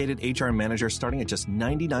dedicated HR manager starting at just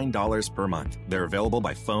 $99 per month. They're available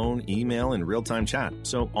by phone, email, and real-time chat,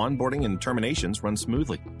 so onboarding and terminations run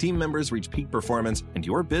smoothly. Team members reach peak performance, and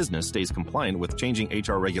your business stays compliant with changing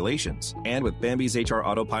HR regulations. And with Bambi's HR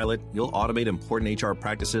Autopilot, you'll automate important HR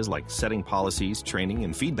practices like setting policies, training,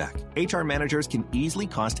 and feedback. HR managers can easily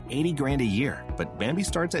cost $80,000 a year, but Bambi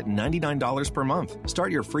starts at $99 per month.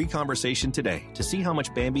 Start your free conversation today to see how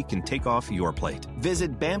much Bambi can take off your plate.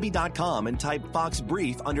 Visit Bambi.com and type Fox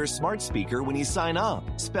Brief under Smart Speaker when you sign up.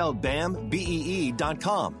 Spelled BAM,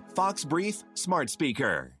 BEE.com. Fox Brief, Smart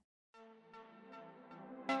Speaker.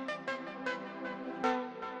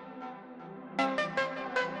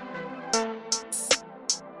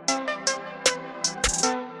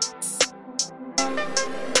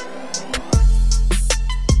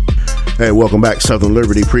 Hey, welcome back, Southern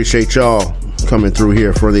Liberty. Appreciate y'all coming through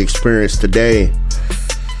here for the experience today.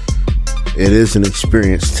 It is an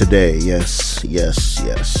experience today. Yes, yes,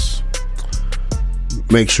 yes.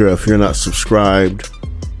 Make sure if you're not subscribed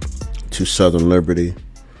to Southern Liberty,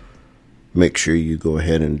 make sure you go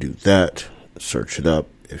ahead and do that. Search it up.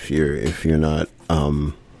 If you're not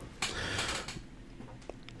done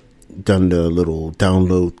the little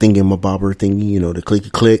download thingy-mabobber thingy, the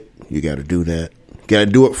clicky-click, you got to do that. You got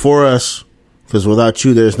to do it for us, because without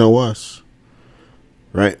you, there's no us.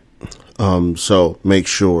 Right? So make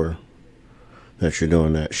sure that you're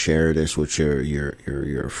doing that. Share this with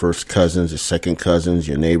your first cousins, your second cousins,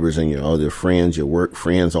 your neighbors, and your other friends, your work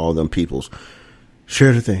friends, all them peoples.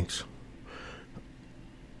 Share the things.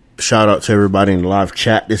 Shout out to everybody in the live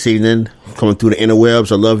chat this evening, coming through the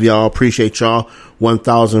interwebs. I love y'all. Appreciate y'all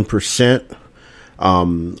 1,000%.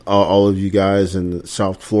 All of you guys in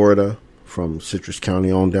South Florida, from Citrus County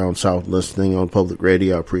on down south, listening on public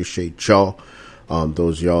radio. I appreciate y'all.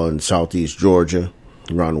 Those of y'all in Southeast Georgia,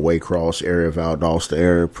 around the Waycross area, Valdosta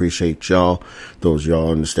area, appreciate y'all. Those of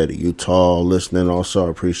y'all in the state of Utah listening also, I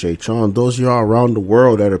appreciate y'all. And those of y'all around the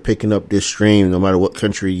world that are picking up this stream, no matter what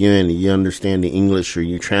country you're in, and you understand the English or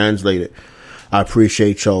you translate it, I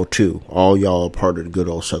appreciate y'all too. All y'all are part of the good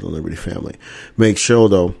old Southern Liberty family. Make sure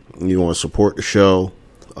though, you want to support the show,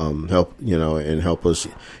 help, and help us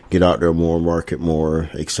get out there more, market more,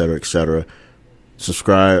 et cetera, et cetera.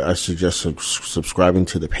 Subscribe. I suggest subscribing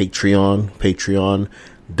to the Patreon,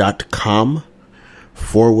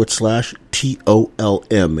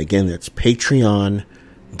 patreon.com/TOLM. Again, that's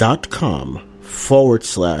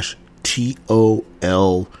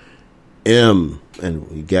patreon.com/TOLM.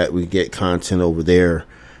 And we get content over there,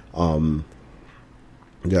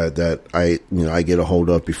 that I get a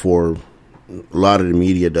hold of before a lot of the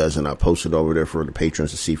media does, and I post it over there for the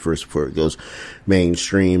patrons to see first before it goes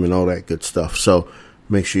mainstream and all that good stuff. So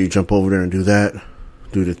make sure you jump over there and do that,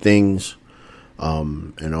 do the things,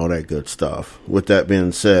 and all that good stuff. With that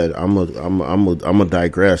being said, I'm gonna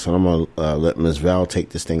digress, and I'm gonna let Ms. Val take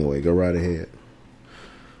this thing away. Go right ahead.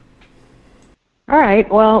 All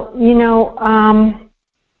right. Well,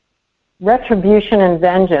 Retribution and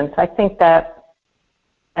Vengeance. I think that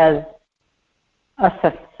as a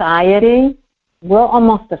society, we're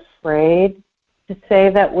almost afraid to say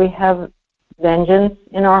that we have vengeance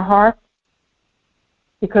in our hearts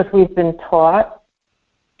because we've been taught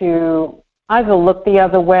to either look the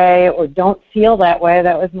other way or don't feel that way.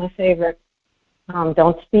 That was my favorite.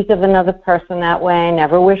 Don't speak of another person that way.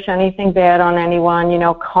 Never wish anything bad on anyone.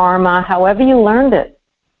 Karma, however you learned it.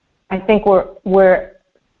 I think we're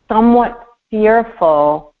somewhat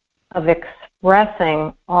fearful of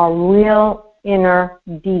expressing our real inner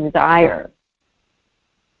desires.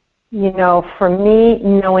 For me,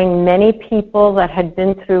 knowing many people that had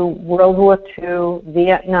been through World War II,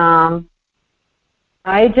 Vietnam,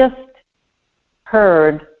 I just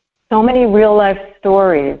heard so many real-life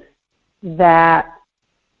stories that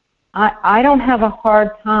I don't have a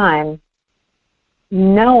hard time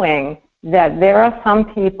knowing that there are some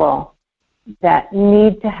people that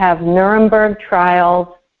need to have Nuremberg trials,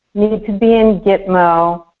 need to be in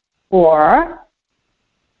Gitmo,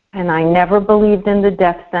 and I never believed in the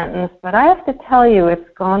death sentence, but I have to tell you, it's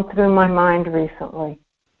gone through my mind recently.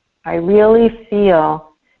 I really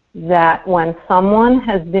feel that when someone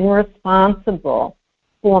has been responsible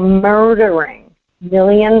for murdering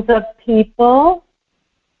millions of people,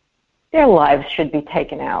 their lives should be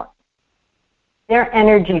taken out. Their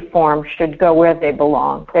energy forms should go where they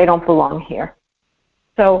belong. They don't belong here.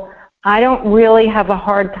 So I don't really have a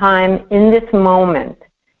hard time in this moment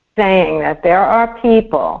saying that there are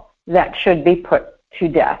people that should be put to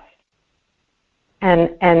death.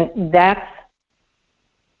 And that's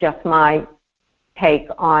just my take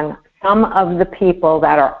on some of the people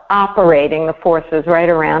that are operating the forces right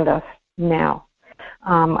around us now.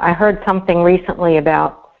 I heard something recently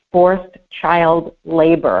about forced child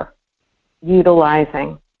labor,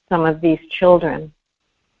 utilizing some of these children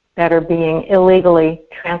that are being illegally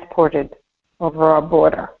transported over our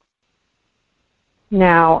border.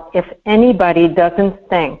 Now, if anybody doesn't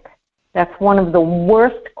think that's one of the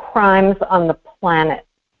worst crimes on the planet,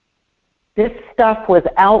 this stuff was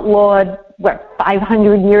outlawed,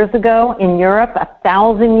 500 years ago in Europe,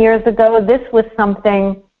 1,000 years ago. This was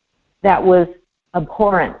something that was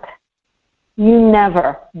abhorrent. You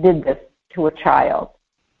never did this to a child.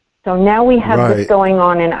 So now we have this going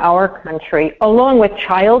on in our country, along with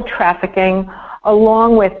child trafficking,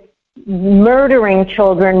 along with murdering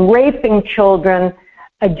children, raping children,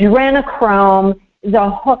 adrenochrome.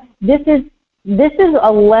 This is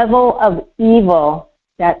a level of evil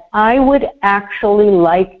that I would actually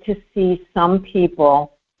like to see some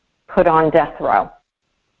people put on death row.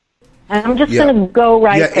 And I'm just going to go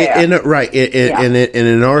there. And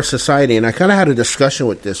in our society, and I kind of had a discussion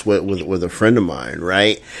with this with a friend of mine,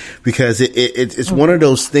 right? Because it's one of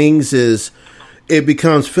those things is it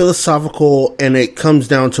becomes philosophical and it comes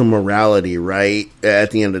down to morality, right?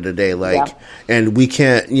 At the end of the day, and we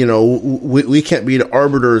can't, we can't be the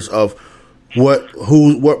arbiters of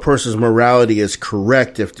what person's morality is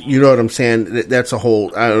correct. If you know what I'm saying, that's a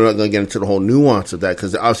whole. I'm not going to get into the whole nuance of that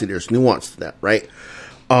because obviously there's nuance to that, right?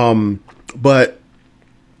 But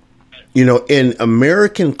in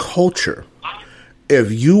American culture,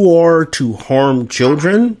 if you are to harm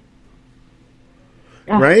children,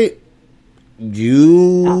 right?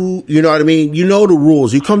 You know what I mean? You know the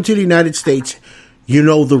rules. You come to the United States, you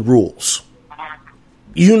know the rules.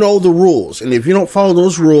 You know the rules. And if you don't follow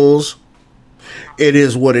those rules, it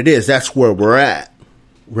is what it is. That's where we're at,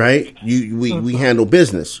 right? We handle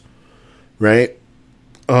business, right?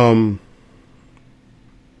 The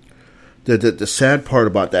sad part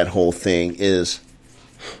about that whole thing is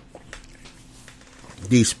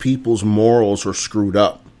these people's morals are screwed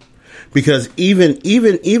up. Because even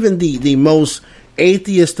the most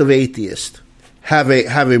atheist of atheists have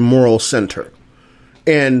a moral center.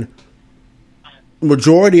 And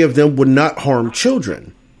majority of them would not harm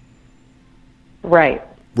children. Right.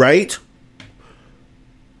 right?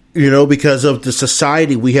 Because of the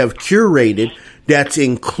society we have curated that's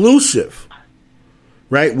inclusive,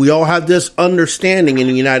 right? We all have this understanding in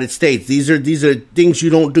the United States. These are things you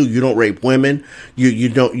don't do. You don't rape women. You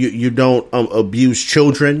don't abuse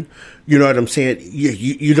children. You know what I'm saying?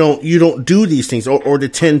 You don't do these things, or the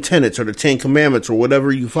 10 tenets or the 10 commandments or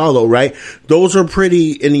whatever you follow, right? Those are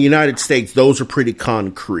pretty, in the United States, those are pretty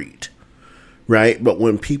concrete, right? But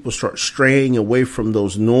when people start straying away from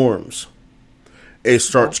those norms, it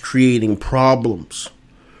starts creating problems,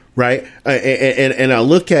 right? And I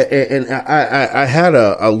look at, and I had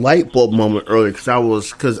a light bulb moment earlier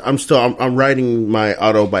because I'm writing my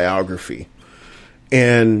autobiography,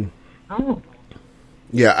 and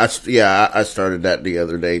I started that the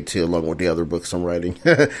other day too, along with the other books I'm writing.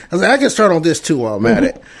 I was like, I can start on this too while I'm at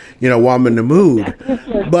it, while I'm in the mood.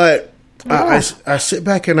 But I sit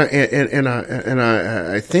back and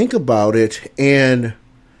I think about it, and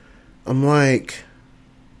I'm like,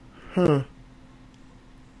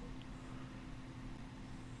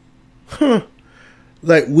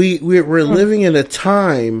 like we're living in a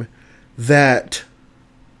time that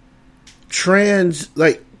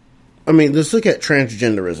let's look at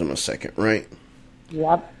transgenderism a second, right?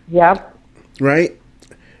 Yep. Right?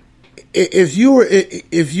 If you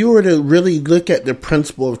were to really look at the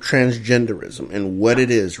principle of transgenderism and what it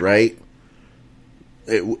is, right?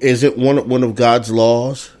 Is it one of God's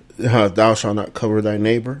laws? Thou shalt not cover thy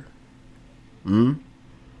neighbor.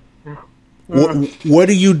 What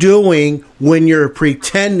are you doing when you're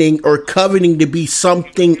pretending or coveting to be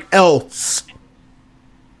something else?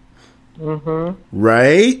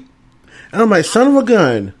 Right? And I'm like, son of a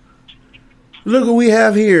gun. Look what we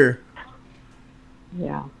have here.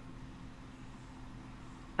 Yeah.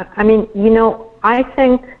 I mean, I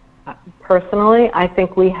think, personally,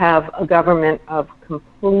 we have a government of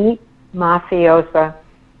complete mafiosa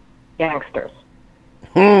gangsters.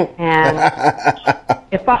 And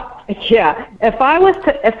if I was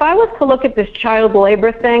to look at this child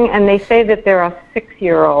labor thing, and they say that there are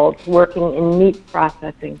 6-year-olds working in meat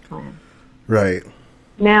processing plants. Right.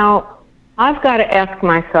 Now, I've got to ask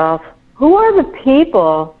myself, who are the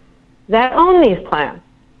people that own these plants?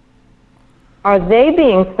 Are they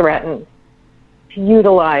being threatened to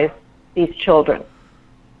utilize these children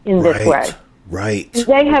in this way? Right. Do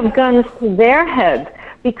they have guns to their heads?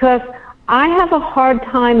 Because I have a hard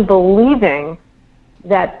time believing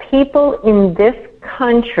that people in this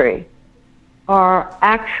country are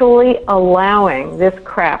actually allowing this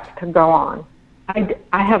crap to go on.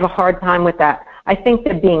 I have a hard time with that. I think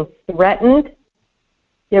they're being threatened.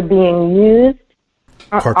 They're being used.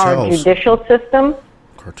 Our judicial system,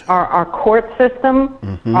 our court system,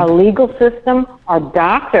 our legal system, our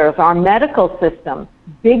doctors, our medical system,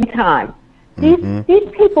 big time. These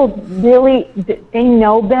people really, they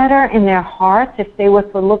know better in their hearts. If they were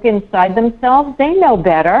to look inside themselves, they know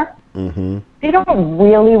better. They don't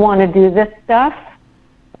really want to do this stuff.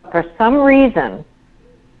 For some reason,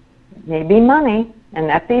 maybe money, and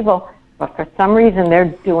that's evil, but for some reason they're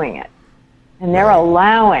doing it. And they're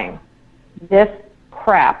allowing this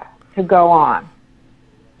crap to go on.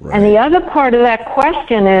 And the other part of that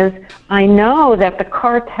question is, I know that the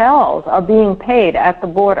cartels are being paid at the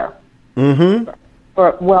border.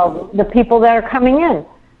 For the people that are coming in.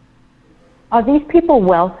 Are these people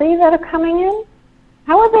wealthy that are coming in?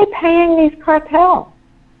 How are they paying these cartels?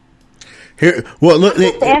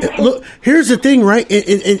 Look, here's the thing, right? And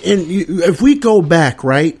if we go back,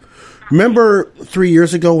 right? Remember 3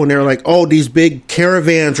 years ago when they were like, oh, these big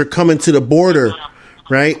caravans are coming to the border,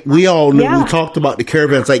 right? We all knew, we talked about the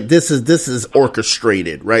caravans, like this is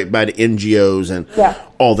orchestrated, right, by the NGOs and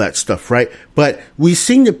all that stuff, right? But we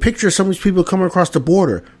seen the picture of some of these people coming across the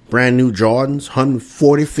border, brand new Jordans,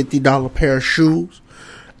 $140, $50 pair of shoes,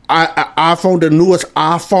 iPhone, the newest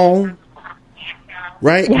iPhone,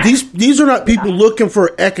 right? These are not people looking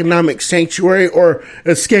for economic sanctuary or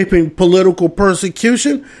escaping political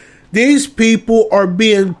persecution. These people are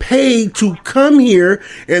being paid to come here,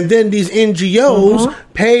 and then these NGOs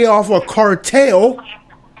pay off a cartel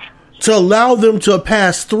to allow them to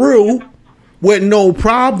pass through with no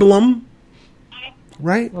problem,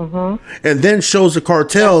 right? And then shows the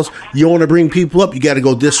cartels, you want to bring people up, you got to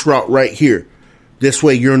go this route right here. This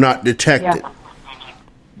way you're not detected.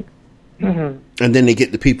 And then they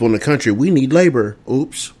get the people in the country, we need labor.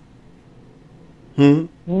 Oops. We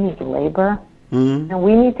need labor? And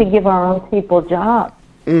we need to give our own people jobs.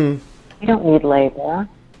 We don't need labor.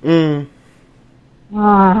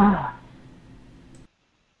 Well,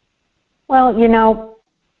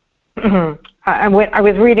 I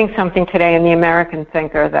was reading something today in the American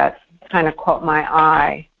Thinker that kind of caught my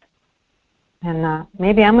eye. And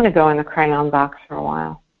maybe I'm going to go in the crayon box for a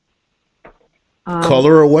while.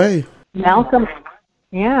 Color away. Malcolm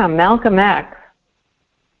X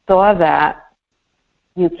saw that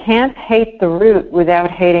you can't hate the root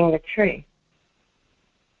without hating the tree.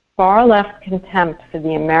 Far left contempt for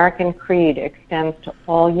the American creed extends to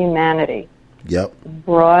all humanity. Yep.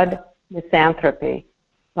 Broad misanthropy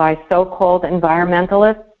by so-called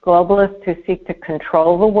environmentalists, globalists who seek to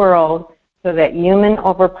control the world so that human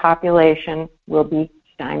overpopulation will be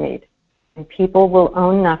stymied and people will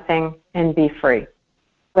own nothing and be free.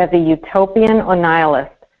 Whether utopian or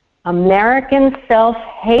nihilist, American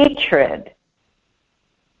self-hatred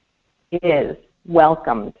is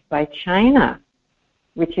welcomed by China,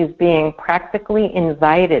 which is being practically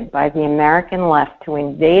invited by the American left to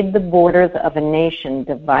invade the borders of a nation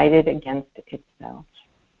divided against itself.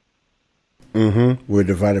 We're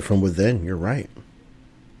divided from within. You're right.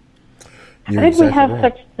 How did we have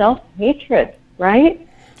such self-hatred, right?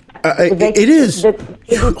 It is.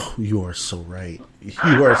 You are so right.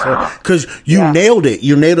 You are so, because you nailed it.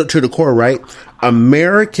 You nailed it to the core, right?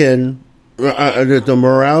 American, the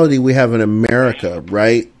morality we have in America,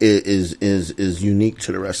 right, is unique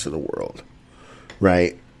to the rest of the world,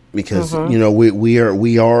 right? Because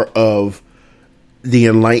we are of the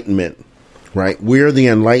Enlightenment, right? We're the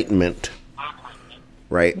Enlightenment,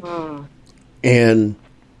 right? And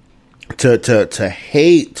to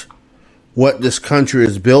hate what this country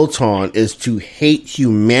is built on is to hate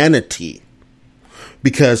humanity,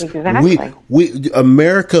 because we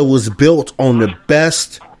America was built on the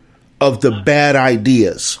best of the bad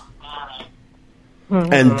ideas,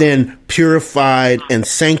 and then purified and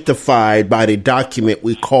sanctified by the document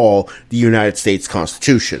we call the United States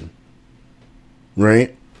Constitution,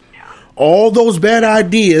 right? All those bad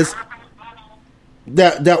ideas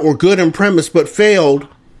that were good in premise but failed,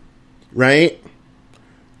 right?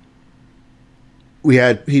 We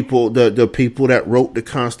had people, the people that wrote the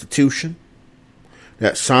Constitution,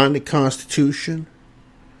 that signed the Constitution,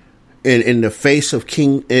 in the face of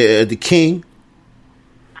the king,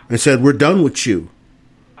 and said, "We're done with you.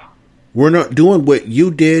 We're not doing what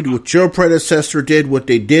you did, what your predecessor did, what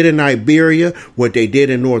they did in Iberia, what they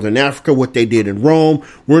did in Northern Africa, what they did in Rome.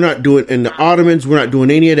 We're not doing in the Ottomans. We're not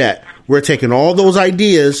doing any of that. We're taking all those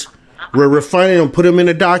ideas, we're refining them, put them in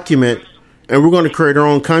a document, and we're going to create our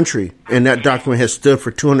own country." And that document has stood for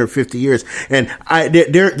 250 years. And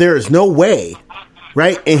there is no way,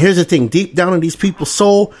 right? And here's the thing, deep down in these people's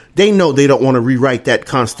soul, they know they don't want to rewrite that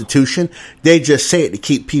Constitution. They just say it to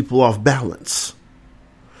keep people off balance.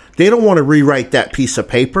 They don't want to rewrite that piece of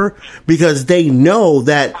paper because they know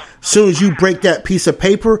that as soon as you break that piece of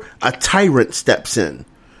paper, a tyrant steps in.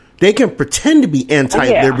 They can pretend to be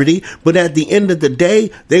anti-liberty, but at the end of the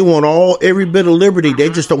day, they want every bit of liberty.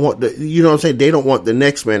 They just don't want you know what I'm saying? They don't want the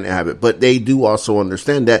next man to have it. But they do also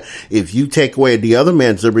understand that if you take away the other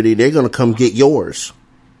man's liberty, they're going to come get yours.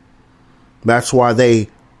 That's why they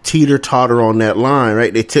teeter-totter on that line,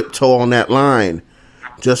 right? They tiptoe on that line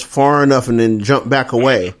just far enough and then jump back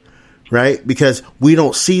away, right? Because we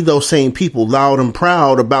don't see those same people loud and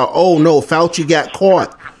proud about, oh no, Fauci got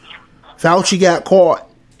caught. Fauci got caught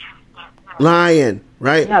lying,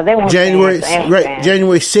 right? No, they won't January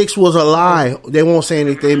 6th was a lie. They won't say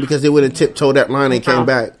anything because they would have tiptoed that line and came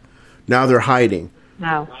back. Now they're hiding.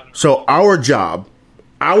 No. So our job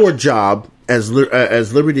as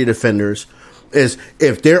liberty defenders is,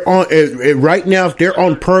 if they're on right now, if they're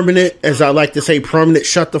on permanent, as I like to say, permanent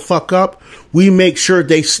shut the fuck up, we make sure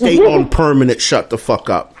they stay on permanent shut the fuck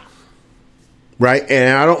up, right?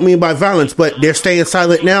 And I don't mean by violence, but they're staying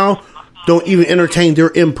silent now. Don't even entertain their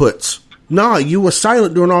inputs. Nah, you were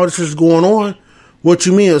silent during all this was going on. What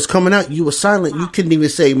you mean? It was coming out. You were silent. You couldn't even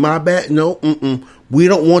say, my bad. No, we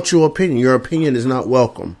don't want your opinion. Your opinion is not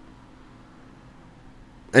welcome.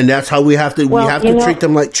 And that's how we have to, treat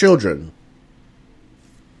them like children.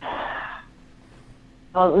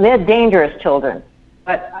 Well, they're dangerous children.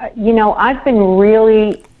 But, I've been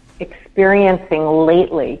really experiencing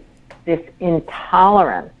lately this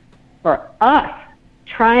intolerance for us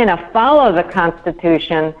trying to follow the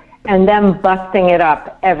Constitution and them busting it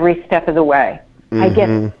up every step of the way. I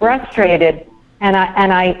get frustrated, and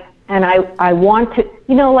I want to,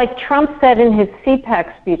 like Trump said in his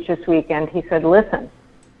CPAC speech this weekend, he said, listen,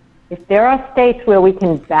 if there are states where we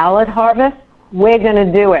can ballot harvest, we're going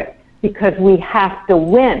to do it because we have to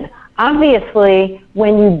win. Obviously,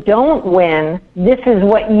 when you don't win, this is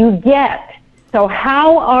what you get. So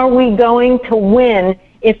how are we going to win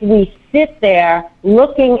if we sit there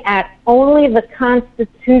looking at only the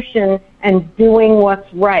Constitution and doing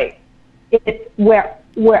what's right?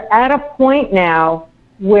 We're at a point now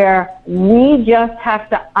where we just have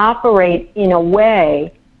to operate in a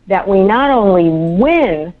way that we not only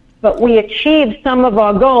win, but we achieve some of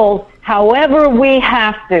our goals however we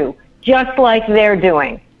have to, just like they're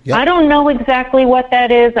doing. Yep. I don't know exactly what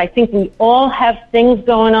that is. I think we all have things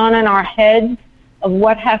going on in our heads of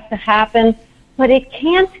what has to happen, but it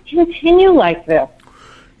can't continue like this.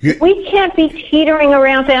 We can't be teetering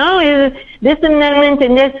around saying, oh, this amendment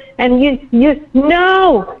and this, and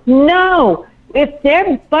no. If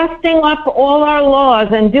they're busting up all our laws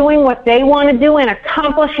and doing what they want to do and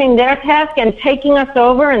accomplishing their task and taking us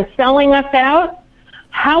over and selling us out,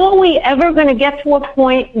 how are we ever going to get to a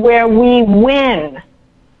point where we win?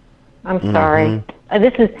 I'm sorry.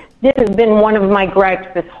 This has been one of my gripes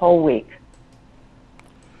this whole week.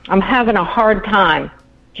 I'm having a hard time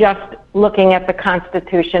just looking at the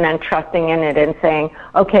Constitution and trusting in it and saying,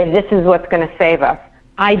 okay, this is what's going to save us.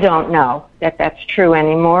 I don't know that that's true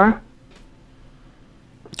anymore.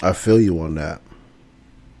 I feel you on that.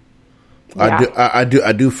 Yeah. I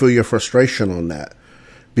do feel your frustration on that,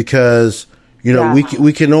 because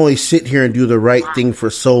we can only sit here and do the right thing for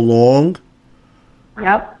so long.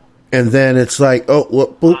 Yep. And then it's like, oh, well,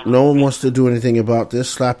 boop, no one wants to do anything about this.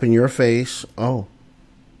 Slap in your face. Oh,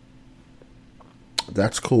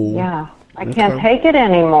 that's cool. Yeah, I can't take it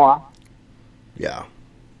anymore. Yeah.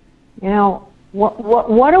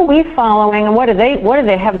 What are we following, and what do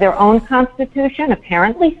they have their own constitution?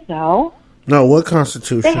 Apparently so. No, what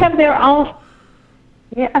constitution? They have their own.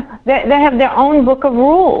 Yeah, they have their own book of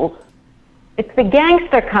rules. It's the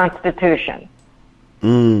gangster constitution.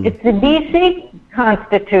 It's the DC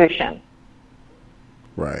constitution.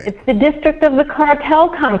 Right. It's the District of the Cartel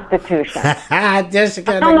constitution. District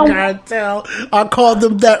of the Cartel. I called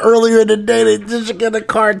them that earlier today. The District of the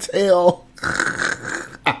Cartel.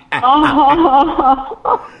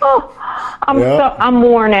 I'm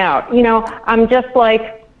worn out. I'm just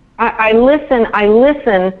like, I listen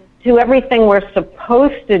to everything we're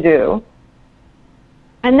supposed to do.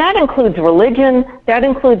 And that includes religion, that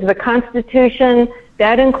includes the Constitution,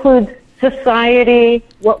 that includes society,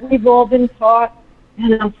 what we've all been taught.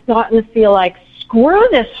 And I'm starting to feel like, screw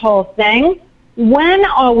this whole thing. When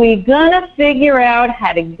are we going to figure out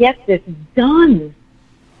how to get this done?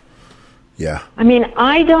 Yeah. I mean,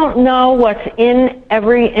 I don't know what's in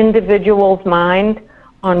every individual's mind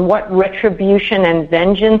on what retribution and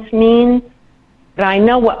vengeance means, but I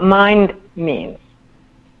know what mine means.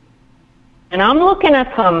 And I'm looking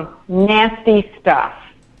at some nasty stuff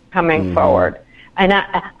coming forward. And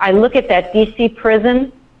I look at that D.C.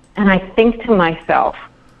 prison, and I think to myself,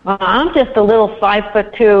 well, I'm just a little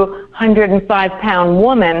 5'2", 105-pound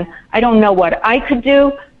woman. I don't know what I could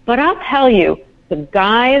do, but I'll tell you, the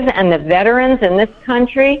guys and the veterans in this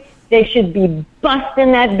country, they should be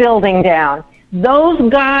busting that building down. Those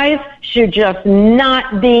guys should just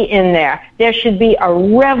not be in there. There should be a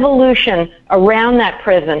revolution around that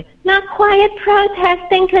prison. Not quiet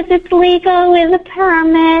protesting because it's legal with a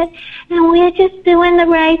permit and we're just doing the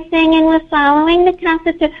right thing and we're following the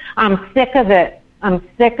Constitution. I'm sick of it. I'm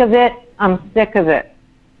sick of it. I'm sick of it.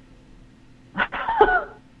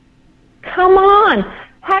 Come on.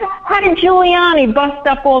 How did Giuliani bust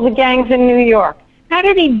up all the gangs in New York? How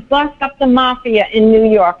did he bust up the mafia in New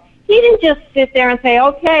York? He didn't just sit there and say,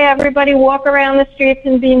 okay, everybody walk around the streets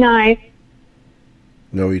and be nice.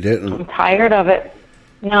 No, he didn't. I'm tired of it.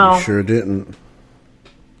 No. He sure didn't.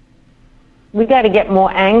 We got to get more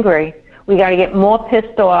angry. We got to get more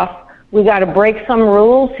pissed off. We got to break some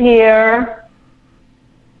rules here.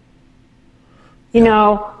 We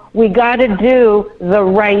got to do the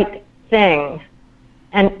right thing.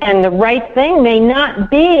 And the right thing may not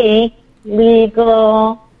be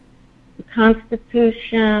legal, the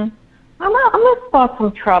Constitution. I'm going to start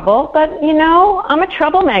some trouble, but, I'm a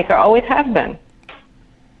troublemaker, always have been.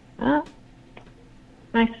 I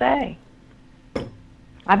say.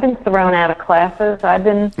 I've been thrown out of classes. I've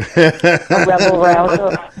been a rebel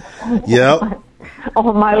rouser. Yep.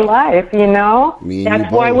 All my life,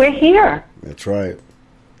 That's why we're here. That's right.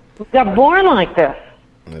 We got born like this.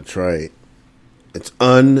 That's right. It's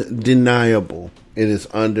undeniable. It is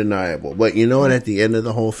undeniable. But you know what? At the end of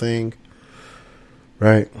the whole thing,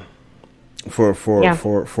 right? For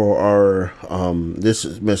our this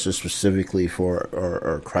is message specifically for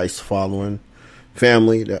our Christ following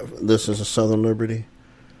family that listens to Southern Liberty.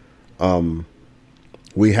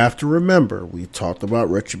 We have to remember, we talked about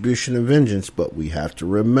retribution and vengeance, but we have to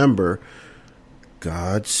remember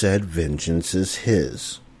God said vengeance is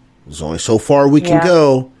his. There's only so far we can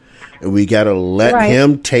go, and we got to let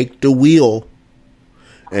him take the wheel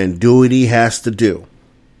and do what he has to do.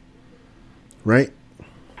 Right?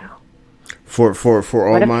 For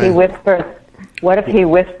all what if my... he whispers, What if he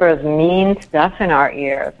whispers mean stuff in our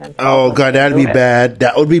ears? And Oh, God, that'd be bad.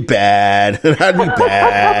 That would be bad. That'd be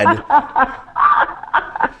bad.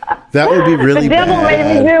 That would be really bad. The devil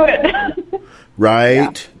made me do it.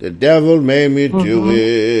 Right? Yeah. The devil made me do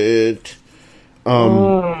it.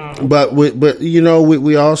 But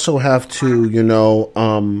we also have to,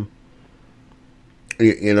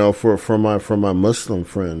 for my Muslim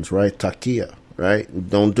friends, right? Taqiyya, right?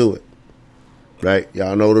 Don't do it. Right?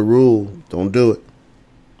 Y'all know the rule. Don't do it.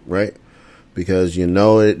 Right? Because you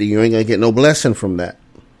ain't gonna get no blessing from that.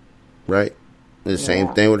 Right? The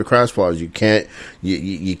same thing with the crossbars. You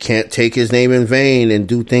can't take his name in vain and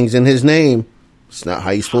do things in his name. It's not how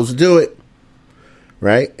you're supposed to do it.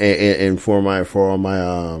 Right? And for all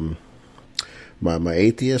my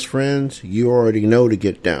atheist friends, you already know to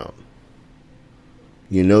get down.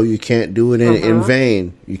 You know you can't do it in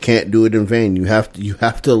vain. You can't do it in vain. You have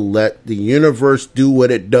to let the universe do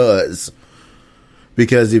what it does,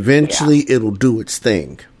 because eventually it'll do its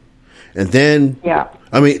thing. And then,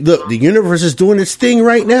 I mean, look, the universe is doing its thing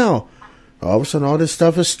right now. All of a sudden, all this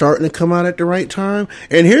stuff is starting to come out at the right time.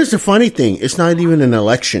 And here's the funny thing: it's not even an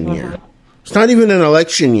election year. It's not even an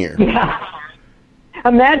election year. Yeah.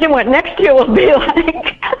 Imagine what next year will be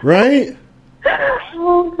like. Right?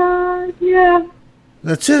 Oh God, yeah.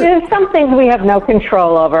 That's it. There's some things we have no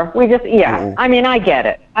control over. We just, I mean, I get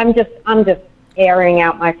it. I'm just airing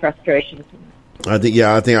out my frustrations. I think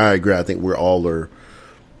I agree. I think we're all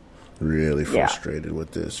really frustrated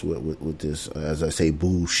with this, with this, as I say,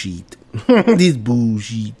 bullshit. These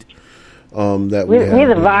bullshit. That we're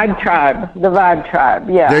the Vibe Tribe. The Vibe Tribe.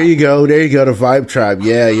 Yeah. There you go. The Vibe Tribe.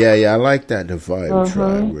 Yeah. I like that. The Vibe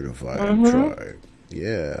Tribe. We're the Vibe Tribe.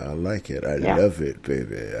 Yeah, I like it. I love it,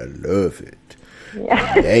 baby. I love it.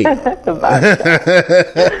 Yeah.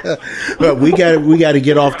 But we got to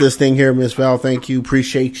get off this thing here, Miss Val. Thank you.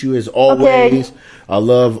 Appreciate you as always. Okay. I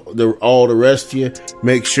love all the rest of you.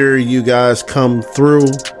 Make sure you guys come through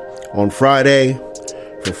on Friday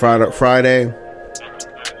for Friday.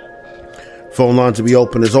 Phone lines will be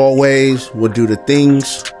open as always. We'll do the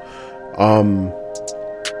things.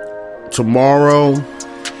 Tomorrow,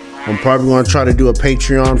 I'm probably going to try to do a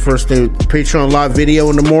Patreon live video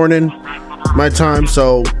in the morning, my time.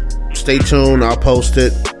 So stay tuned. I'll post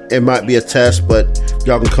it. It might be a test, but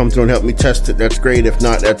y'all can come through and help me test it. That's great. If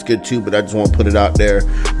not, that's good too. But I just want to put it out there.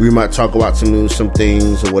 We might talk about some news, some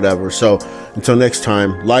things, or whatever. So until next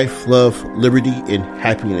time, life, love, liberty, and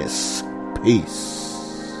happiness. Peace.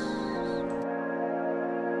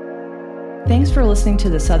 Thanks for listening to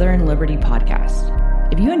the Southern Liberty Podcast.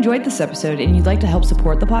 If you enjoyed this episode and you'd like to help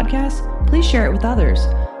support the podcast, please share it with others.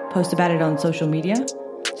 Post about it on social media.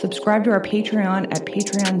 Subscribe to our Patreon at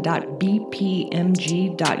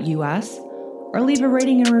patreon.bpmg.us or leave a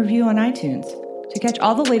rating and review on iTunes. To catch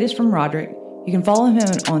all the latest from Roderick, you can follow him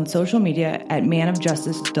on social media at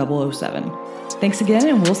manofjustice007. Thanks again,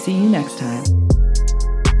 and we'll see you next time.